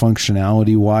device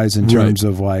functionality wise in terms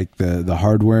of like the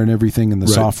hardware and everything, and the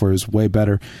software is way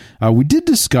better. We did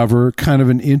discover kind of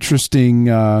an interesting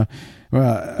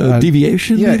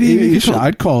deviation. Yeah,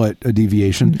 I'd call it a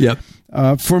deviation. Yep.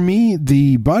 For me,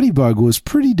 the Body Bug was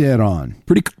pretty dead on.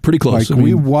 Pretty close. Like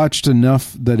we watched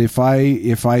enough that if I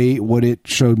ate what it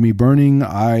showed me burning,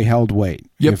 I held weight.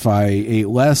 Yep. If I ate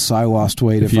less, I lost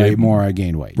weight. If I ate more, I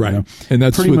gained weight. Right. And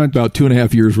that's pretty much about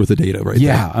 2.5 years worth of data, right?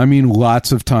 Yeah. There. I mean,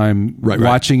 lots of time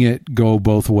watching it go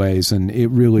both ways, and it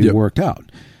really worked out.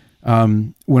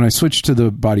 When I switched to the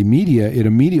Body Media, it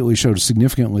immediately showed a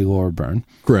significantly lower burn.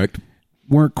 Correct.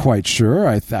 Weren't quite sure.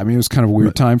 I mean, it was kind of a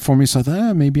weird time for me, so I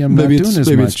thought, maybe I'm not doing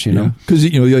as much, Because,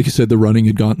 like you said, the running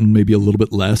had gotten maybe a little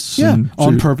bit less. Yeah,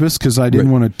 on purpose, because I didn't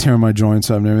want to tear my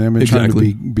joints up and everything. I'm trying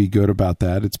to be good about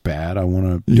that. It's bad. I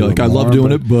want to I love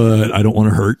doing it, but I don't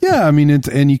want to hurt. Yeah, I mean,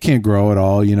 and you can't grow at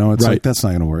all, It's like, that's not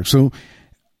going to work. So,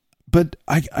 but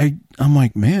I'm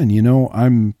like,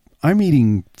 man, I'm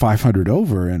eating 500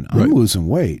 over and I'm losing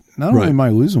weight. Not only am I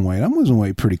losing weight, I'm losing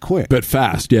weight pretty quick. But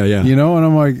fast, yeah. And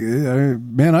I'm like,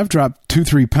 man, I've dropped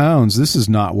 2-3 pounds. This is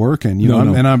not working.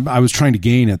 And I was trying to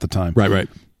gain at the time. Right.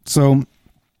 So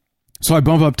I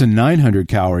bump up to 900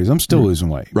 calories. I'm still losing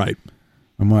weight. Right.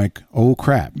 I'm like, oh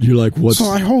crap! You're like, what? So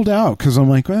I hold out because I'm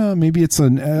like, well, maybe it's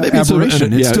an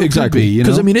aberration. It still exactly. could be,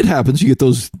 because I mean, it happens. You get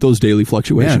those daily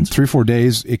fluctuations. Man, 3-4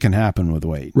 days, it can happen with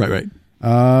weight. Right.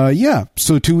 Yeah.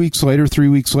 So 2 weeks later, 3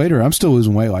 weeks later, I'm still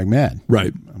losing weight like mad.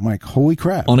 Right. I'm like, holy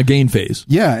crap! On a gain phase.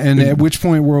 Yeah, and at which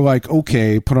point we're like,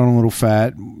 okay, put on a little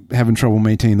fat, having trouble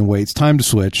maintaining the weight. It's time to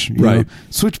switch. You know,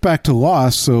 switch back to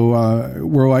loss. So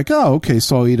we're like, oh, okay,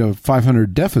 so I'll eat a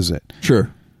 500 deficit.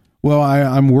 Sure. Well,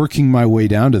 I'm working my way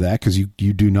down to that because you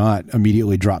do not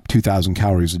immediately drop 2,000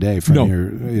 calories a day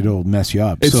from it'll mess you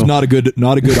up. It's not a good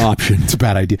option. It's a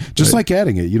bad idea. Just like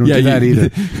adding it, you don't do that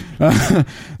either.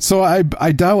 So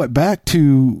I dial it back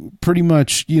to pretty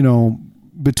much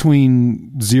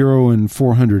between 0 and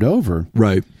 400 over.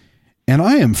 Right. And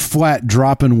I am flat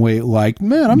dropping weight like,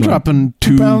 man, I'm dropping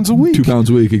 2 pounds a week. 2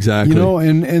 pounds a week, exactly.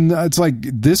 And it's like,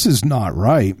 this is not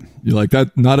right. You're like,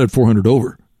 that, not at 400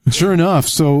 over. Sure enough.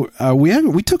 So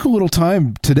we took a little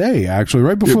time today, actually,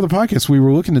 right before the podcast. We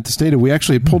were looking at this data. We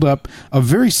actually pulled up a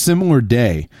very similar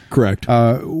day. Correct.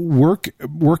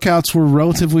 Workouts were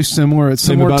relatively similar at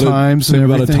similar times. Same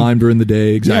about a time during the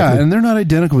day. Exactly. Yeah, and they're not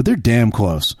identical, but they're damn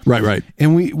close. Right.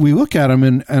 And we look at them,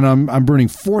 and I'm burning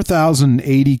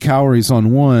 4,080 calories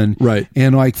on one, right,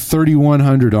 and like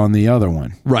 3,100 on the other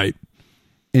one. Right.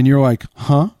 And you're like,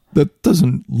 huh? That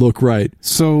doesn't look right.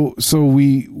 So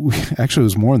we actually, it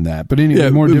was more than that, but anyway,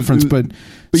 more difference. But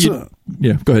go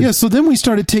ahead. Yeah, so then we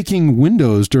started taking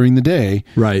windows during the day,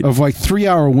 right, of like 3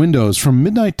 hour windows from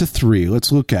midnight to 3.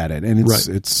 Let's look at it, and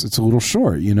it's a little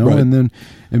short, right, and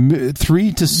then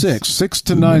 3 to 6, 6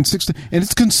 to 9, 6 to, and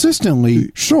it's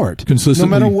consistently short, no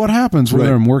matter what happens,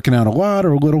 whether I'm working out a lot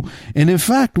or a little. And in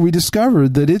fact, we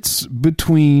discovered that it's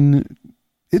between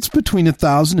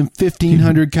 1,000 and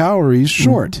 1,500 calories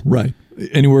short. Right.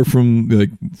 Anywhere from like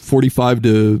 45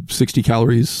 to 60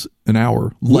 calories an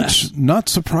hour less. Which, not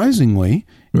surprisingly,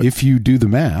 if you do the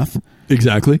math.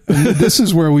 Exactly. This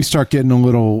is where we start getting a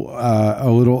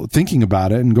little thinking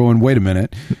about it and going, wait a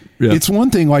minute. Yeah. It's one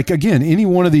thing, like, again, any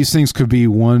one of these things could be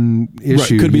one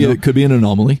issue. Right. Could be an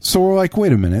anomaly. So we're like,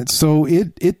 wait a minute. So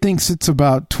it thinks it's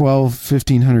about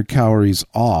 1,500 calories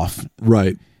off.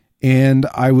 Right. And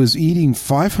I was eating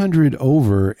 500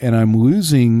 over, and I'm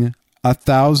losing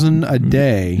 1,000 a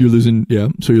day. You're losing,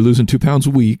 so you're losing 2 pounds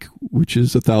a week, which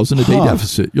is 1,000 a day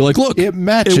deficit. You're like, look, it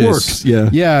matches. It works.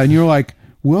 Yeah. And you're like,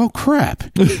 well, crap.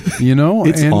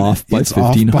 It's off by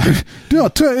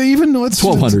 1,500. Even though it's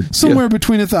 1,200. Somewhere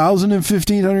between 1,000 and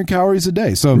 1,500 calories a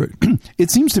day. So it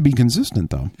seems to be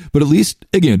consistent, though. But at least,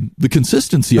 again, the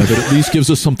consistency of it at least gives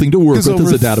us something to work with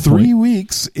as a data point. 3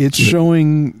 weeks, it's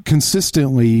showing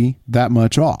consistently that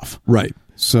much off. Right.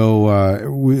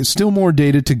 So still more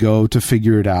data to go to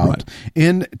figure it out. Right.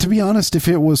 And to be honest, if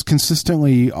it was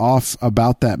consistently off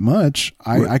about that much,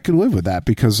 I could live with that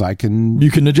because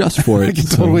you can adjust for it. I can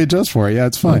totally adjust for it. Yeah,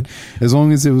 it's fine. As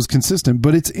long as it was consistent.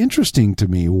 But it's interesting to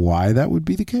me why that would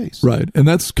be the case. Right. And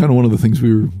that's kind of one of the things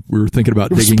we were thinking about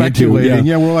digging speculating. into.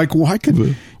 Yeah, we're like, why could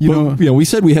we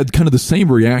said we had kind of the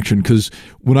same reaction because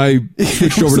when I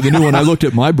switched over to the new one, I looked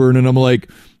at my burn and I'm like,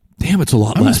 damn, it's a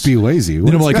lot less. I must be lazy.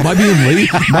 Then I'm like, am I being lazy?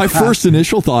 My first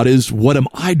initial thought is, what am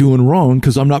I doing wrong?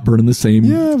 Because I'm not burning the same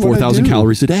 4,000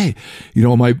 calories a day.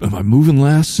 Am I moving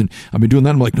less? And I've been doing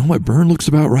that. I'm like, no, my burn looks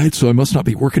about right. So I must not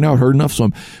be working out hard enough. So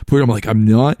I'm like, I'm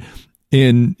not.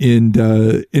 And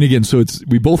again, so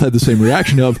we both had the same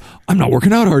reaction of, I'm not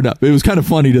working out hard enough. It was kind of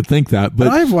funny to think that, but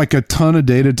I have like a ton of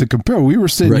data to compare. We were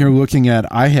sitting here looking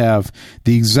at, I have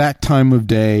the exact time of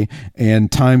day and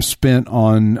time spent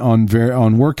on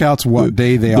workouts, what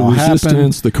day they all happen. The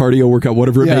resistance, the cardio workout,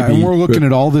 whatever it may be. And we're looking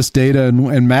at all this data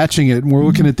and matching it. And we're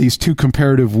looking at these 2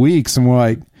 comparative weeks and we're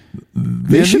like,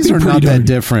 these are not that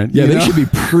different. Yeah, they should be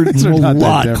a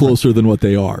lot closer than what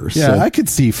they are. Yeah, so. I could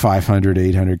see 500,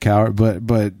 800 calories, but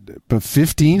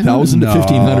 1,500? 1,000 to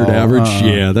 1,500 average.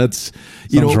 Yeah, that's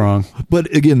something's wrong.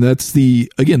 But again, that's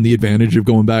the advantage of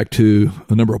going back to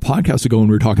a number of podcasts ago when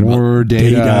we were talking about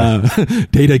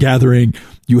data gathering.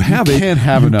 You can't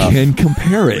have enough. You can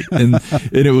compare it, and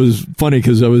it was funny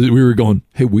because we were going,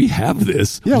 hey, we have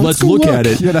this. Yeah, let's look at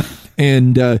it.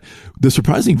 And the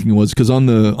surprising thing was because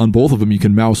on both of them you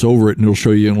can mouse over it and it'll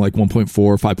show you like 1.4,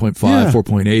 5.5,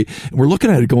 4.8, and we're looking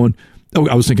at it going. Oh,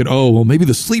 I was thinking, well, maybe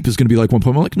the sleep is going to be like 1.1.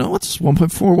 I'm like, no, it's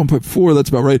 1.4. That's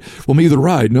about right. Well, maybe the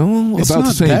ride. No, it's about not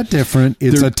the same. That different.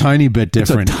 It's a tiny bit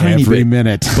different every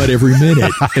minute. But every minute.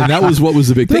 And that was what was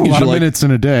the big thing. A lot of minutes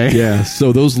in a day. Yeah.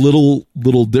 So those little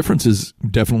differences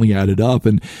definitely added up.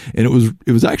 And it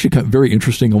was actually kind of very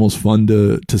interesting, almost fun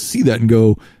to see that and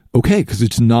go, okay, because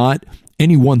it's not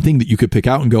any one thing that you could pick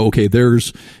out and go, okay,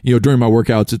 there's, during my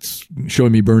workouts, it's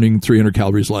showing me burning 300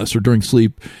 calories less, or during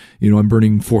sleep, I'm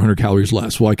burning 400 calories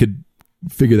less. Well, I could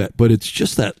figure that, but it's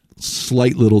just that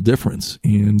slight little difference.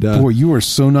 And boy, you are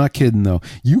so not kidding though.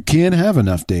 You can't have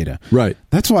enough data. Right.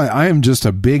 That's why I am just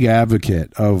a big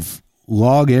advocate of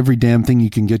log every damn thing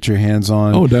you can get your hands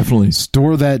on. Oh, definitely.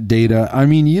 Store that data. I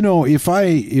mean,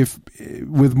 if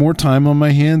with more time on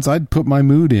my hands, I'd put my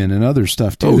mood in and other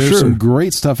stuff too. There's some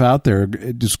great stuff out there.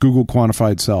 Just Google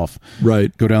quantified self.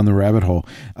 Right. Go down the rabbit hole.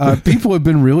 People have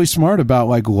been really smart about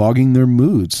like logging their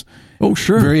moods. Oh,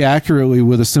 sure. Very accurately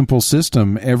with a simple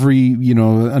system every,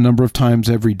 a number of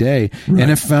times every day. Right. And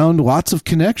have found lots of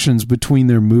connections between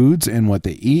their moods and what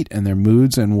they eat, and their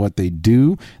moods and what they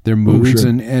do, their moods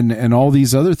and all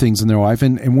these other things in their life.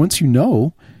 And once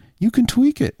you can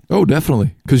tweak it. Oh,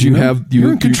 definitely. Because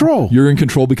you're in control. You're in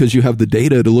control because you have the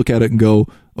data to look at it and go,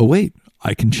 oh, wait,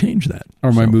 I can change that.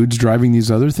 Are my moods driving these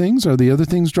other things? Are the other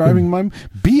things driving my...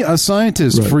 Be a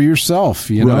scientist for yourself,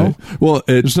 know? Well,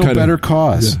 there's no better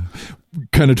cause. Yeah.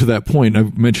 Kind of to that point,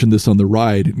 I've mentioned this on the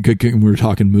ride, we were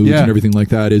talking moods and everything like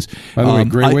that. By the way,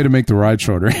 great way to make the ride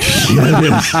shorter.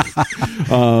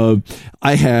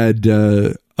 I had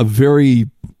a very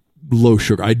low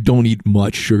sugar. I don't eat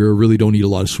much sugar, really don't eat a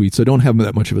lot of sweets. I don't have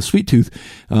that much of a sweet tooth.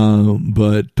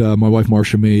 But my wife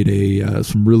Marcia made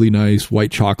some really nice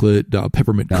white chocolate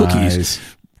peppermint cookies.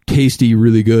 Tasty,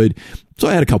 really good. So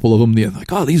I had a couple of them. They're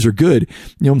like, oh, these are good.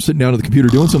 I'm sitting down at the computer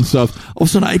doing some stuff. All of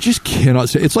a sudden, I just cannot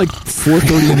stay. It's like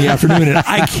 4:30 in the afternoon, and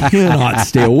I cannot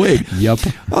stay awake. Yep.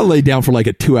 I laid down for like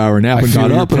a 2-hour nap and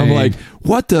got up, and I'm like,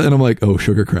 what the? And I'm like, oh,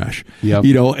 sugar crash. Yep.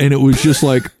 And it was just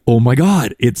like, oh my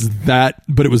God, it's that,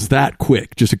 but it was that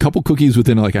quick. Just a couple cookies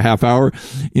within like a half hour,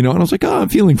 and I was like, oh, I'm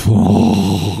feeling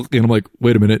full. And I'm like,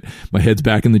 wait a minute. My head's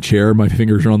back in the chair. My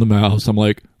fingers are on the mouse. I'm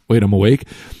like, wait, I'm awake.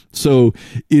 So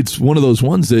it's one of those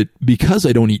ones that because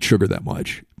I don't eat sugar that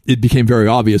much, it became very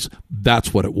obvious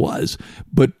that's what it was.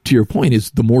 But to your point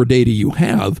is the more data you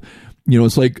have,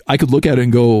 it's like I could look at it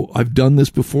and go, I've done this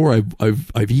before.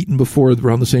 I've eaten before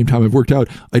around the same time I've worked out.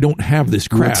 I don't have this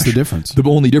crash. What's the difference? The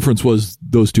only difference was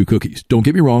those 2 cookies. Don't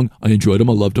get me wrong. I enjoyed them.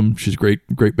 I loved them. She's a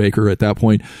great baker at that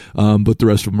point. But the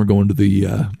rest of them are going to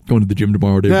the gym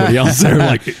tomorrow to everybody else. They're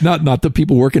like, not the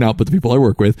people working out, but the people I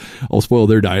work with. I'll spoil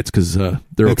their diets because they're okay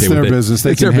with it. It's their business.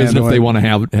 It's their business if they want to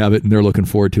have it and they're looking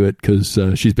forward to it because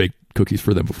she's baked cookies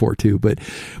for them before too. But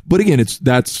again,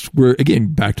 that's where,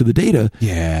 again, back to the data.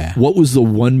 Yeah. What was the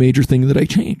one major thing that I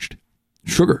changed?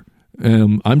 Sugar.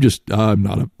 I'm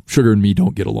not sugar and me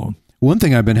don't get along. One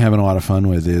thing I've been having a lot of fun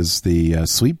with is the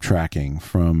sleep tracking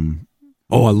from...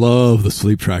 Oh, I love the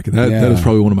sleep tracking. That is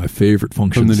probably one of my favorite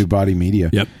functions. From the new Body Media.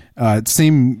 Yep.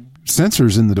 Same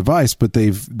sensors in the device, but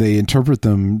they interpret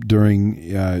them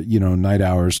during, night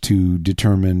hours to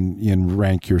determine and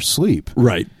rank your sleep.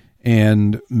 Right.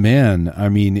 And man, I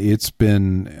mean, it's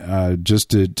been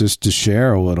just to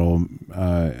share a little,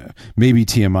 maybe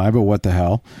TMI, but what the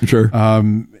hell? Sure.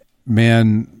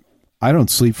 Man, I don't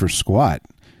sleep for squat.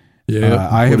 Yeah,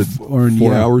 I have earned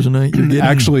 4 hours a night.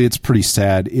 Actually, it's pretty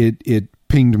sad. It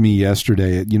pinged me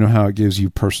yesterday. You know how it gives you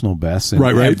personal bests and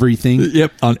everything.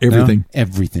 Yep, on everything. No?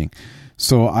 Everything.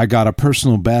 So I got a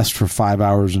personal best for 5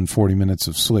 hours and 40 minutes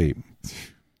of sleep.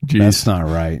 Jeez. That's not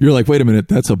right. You're like, wait a minute,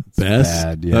 that's a best?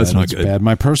 Bad. Yeah, that's not good. Bad.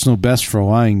 My personal best for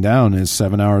lying down is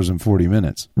 7 hours and 40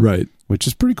 minutes. Right. Which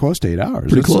is pretty close to 8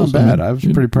 hours. Pretty close. Not bad. I was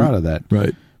pretty proud of that.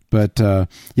 Right. But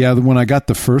when I got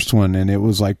the first one and it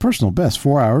was like personal best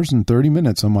 4 hours and 30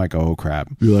 minutes, I'm like, oh crap.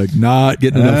 You're like, not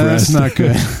getting enough rest. That's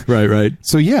not good. Right.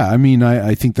 So yeah, I mean,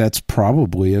 I think that's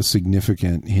probably a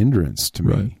significant hindrance to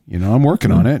me. Right. I'm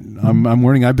working on it. I'm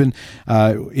learning. I've been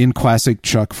in classic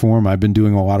Chuck form. I've been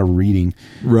doing a lot of reading.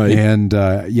 Right. And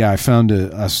I found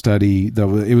a study that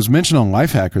it was mentioned on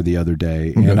Lifehacker the other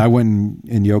day, and I went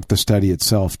and yoked the study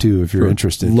itself too, if you're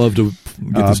interested. Love to get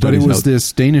the studies but it was out.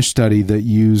 this Danish study that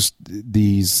used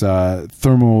these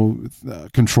thermal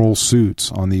control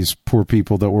suits on these poor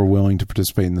people that were willing to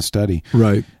participate in the study.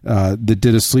 Right. That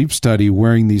did a sleep study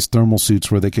wearing these thermal suits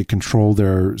where they could control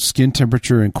their skin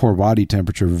temperature and core body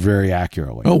temperature very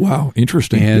accurately. Oh, wow.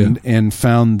 Interesting. And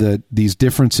found that these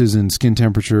differences in skin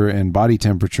temperature and body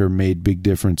temperature made big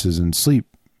differences in sleep.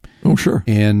 Oh, sure.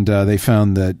 And they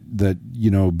found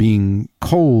that being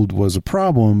cold was a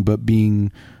problem, but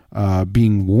being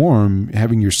warm,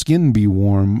 having your skin be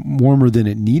warmer than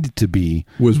it needed to be,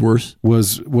 was worse.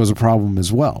 Was a problem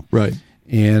as well. Right.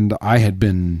 And I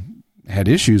had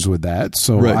issues with that,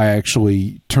 so I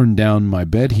actually turned down my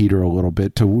bed heater a little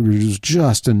bit to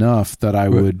just enough that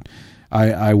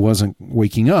I wasn't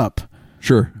waking up.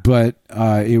 Sure. But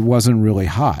it wasn't really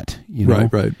hot,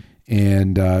 Right.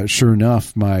 And sure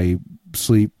enough, my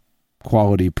sleep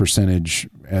quality percentage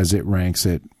as it ranks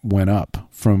it went up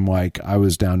from like I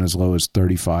was down as low as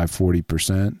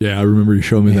 35-40%. Yeah, I remember you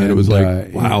showing me that. It was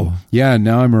like, wow. Yeah,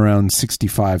 now I'm around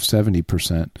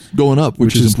 65-70%. Going up,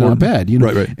 which is not bad. You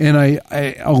know? Right. And I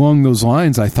along those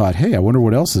lines, I thought, hey, I wonder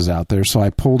what else is out there. So I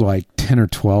pulled like 10 or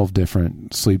 12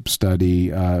 different sleep study,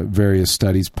 various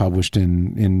studies published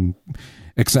in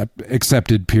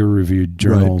accepted peer-reviewed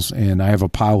journals, and I have a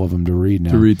pile of them to read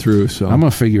now. To read through, so I'm gonna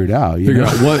figure it out. Figure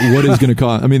out what is going to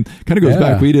cause. I mean, kind of goes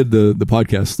back. We did the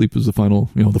podcast "Sleep Was the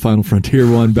Final," the Final Frontier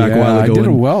one back a while ago. I did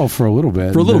it well for a little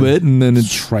bit. And then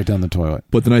it's right down the toilet.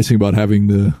 But the nice thing about having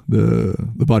the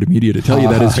Body Media to tell you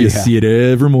that is you see it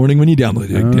every morning when you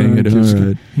download it. Dang it!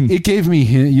 It gave me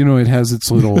it has its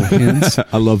little hints.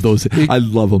 I love those. I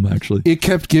love them actually. It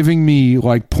kept giving me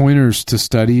like pointers to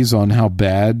studies on how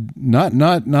bad,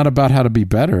 not about how to be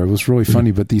better. It was really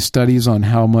funny, but these studies on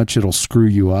how much it'll screw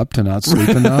you up to not sleep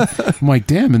enough. I'm like,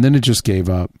 damn, and then it just gave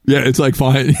up. Yeah, it's like,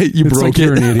 fine, you broke it.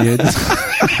 You're an idiot.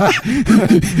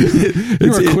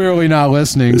 You are clearly not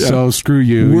listening, so screw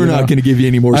you. We're not going to give you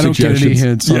any more suggestions. I don't get any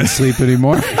hints on sleep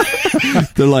anymore.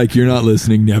 They're like, you're not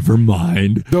listening, never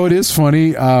mind. Though it is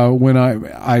funny, when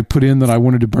I put in that I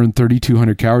wanted to burn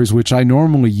 3,200 calories, which I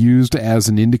normally used as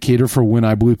an indicator for when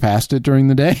I blew past it during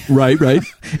the day. Right.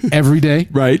 Every day.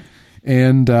 Right.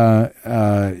 And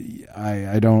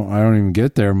I don't even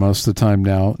get there most of the time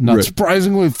now. Not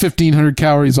surprisingly, 1,500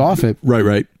 calories off it.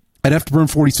 Right. I'd have to burn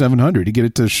 4,700 to get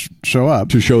it to show up.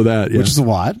 To show that, which is a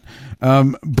lot.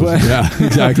 But yeah,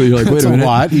 exactly. You're like, wait a minute. It's a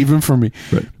lot, even for me.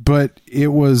 Right. But it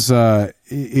was.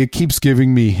 It keeps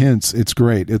giving me hints. It's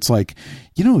great. It's like,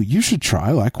 you should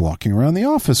try like walking around the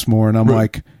office more. And I'm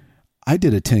like, I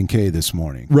did a 10K this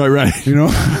morning. Right.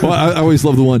 Well, I always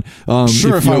love the one.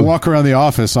 Sure, if I walk around the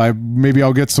office, maybe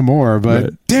I'll get some more,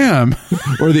 but damn.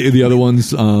 Or the other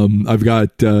ones, I've got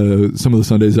some of the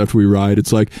Sundays after we ride,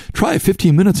 it's like, try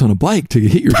 15 minutes on a bike to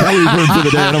hit your calorie burn for the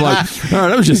day. And I'm like, all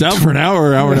right, I was just out for an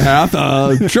hour and a half.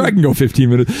 Sure, I can go 15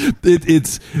 minutes.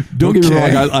 It's don't get me wrong,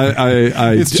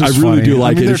 I really do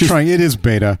like it. They're trying. It is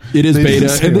beta. It is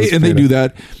beta, and they do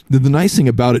that. The nice thing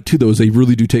about it too, though, is they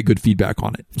really do take good feedback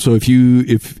on it. So if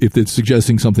it's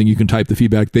suggesting something, you can type the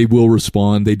feedback. They will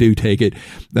respond. They do take it.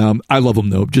 I love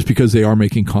them though, just because they are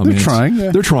making comments.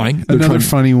 They're trying. Another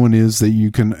funny one is that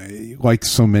you can, like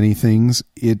so many things,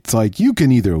 it's like you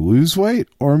can either lose weight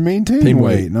or maintain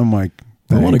weight. And I'm like,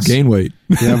 thanks. I want to gain weight.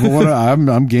 Yeah, but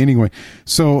I'm gaining weight.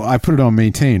 So I put it on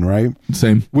maintain, right?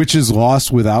 Same. Which is loss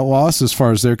without loss as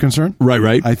far as they're concerned.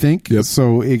 Right. I think. Yep.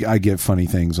 So I get funny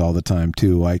things all the time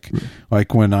too. Like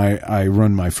when I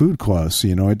run my food close,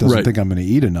 it doesn't think I'm going to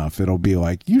eat enough. It'll be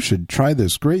like, you should try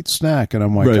this great snack. And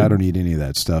I'm like, I don't eat any of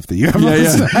that stuff that you have.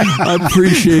 Yeah. I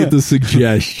appreciate the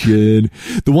suggestion.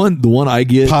 The one I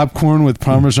get. Popcorn with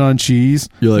Parmesan cheese.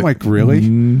 You're I'm like, really?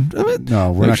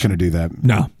 No, we're not going to do that.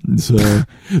 No. So the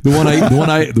one I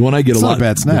get it's a lot. Not a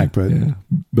bad snack, but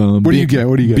what do you get?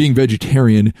 Being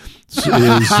vegetarian is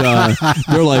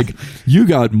they're like, you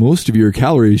got most of your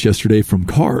calories yesterday from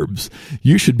carbs.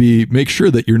 You should make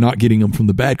sure that you're not getting them from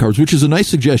the bad carbs, which is a nice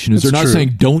suggestion. They're not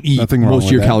saying don't eat most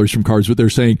of your calories from carbs, but they're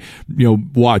saying,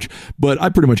 watch. But I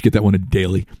pretty much get that one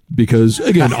daily because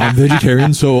again, I'm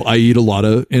vegetarian, so I eat a lot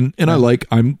of and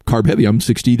I'm carb heavy. I'm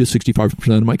 60 to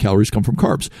 65% of my calories come from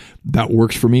carbs. That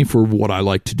works for me for what I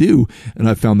like to do, and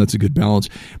I've found that's a good balance.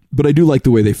 But I do like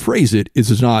the way they phrase it.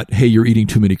 It's not, hey, you're eating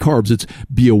too many carbs. It's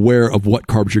be aware of what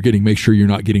carbs you're getting. Make sure you're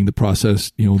not getting the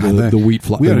processed, the wheat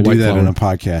flour. We got to do that in a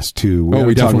podcast too.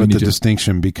 We talk about the to.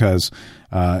 distinction because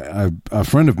a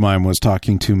friend of mine was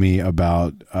talking to me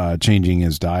about changing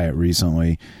his diet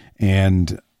recently,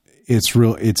 and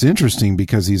it's interesting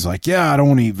because he's like, yeah, I don't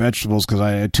want to eat vegetables because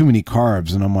I had too many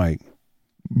carbs, and I'm like,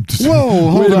 whoa,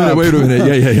 hold on. Wait a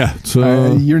minute. Yeah.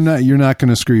 So you're not going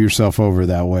to screw yourself over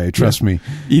that way. Trust me.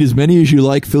 Eat as many as you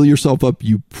like. Fill yourself up.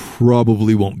 You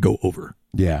probably won't go over.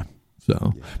 Yeah.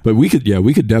 So, but we could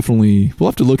definitely.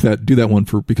 We'll have to do that one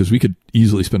because we could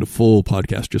easily spend a full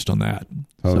podcast just on that.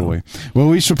 Totally. So. Well,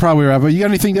 we should probably wrap up. You got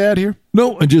anything to add here?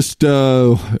 No, and just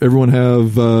everyone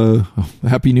have a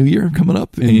happy New Year coming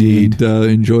up. Indeed.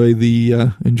 And enjoy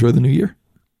the new year.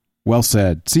 Well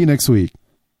said. See you next week.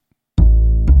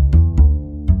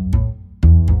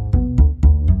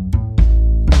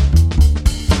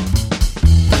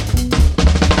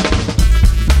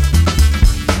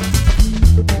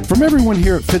 From everyone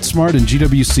here at FitSmart and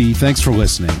GWC, thanks for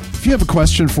listening. If you have a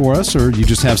question for us or you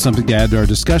just have something to add to our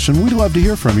discussion, we'd love to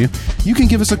hear from you. You can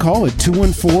give us a call at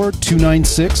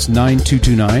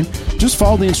 214-296-9229. Just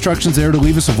follow the instructions there to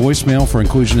leave us a voicemail for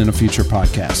inclusion in a future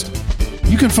podcast.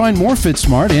 You can find more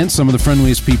FitSmart and some of the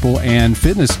friendliest people and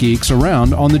fitness geeks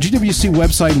around on the GWC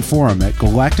website and forum at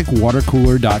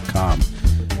galacticwatercooler.com.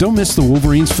 Don't miss the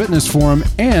Wolverines Fitness Forum,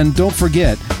 and don't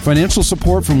forget, financial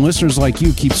support from listeners like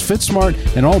you keeps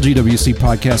FitSmart and all GWC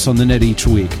podcasts on the net each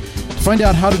week. To find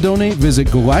out how to donate, visit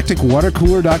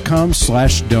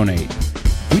galacticwatercooler.com/donate.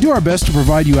 We do our best to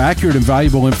provide you accurate and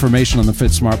valuable information on the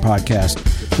FitSmart podcast,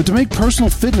 but to make personal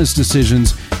fitness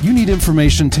decisions, you need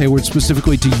information tailored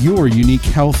specifically to your unique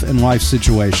health and life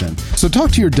situation. So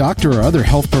talk to your doctor or other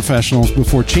health professionals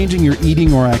before changing your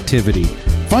eating or activity.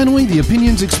 Finally, the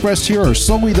opinions expressed here are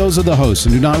solely those of the hosts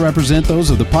and do not represent those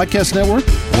of the podcast network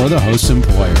or the host's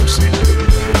employers.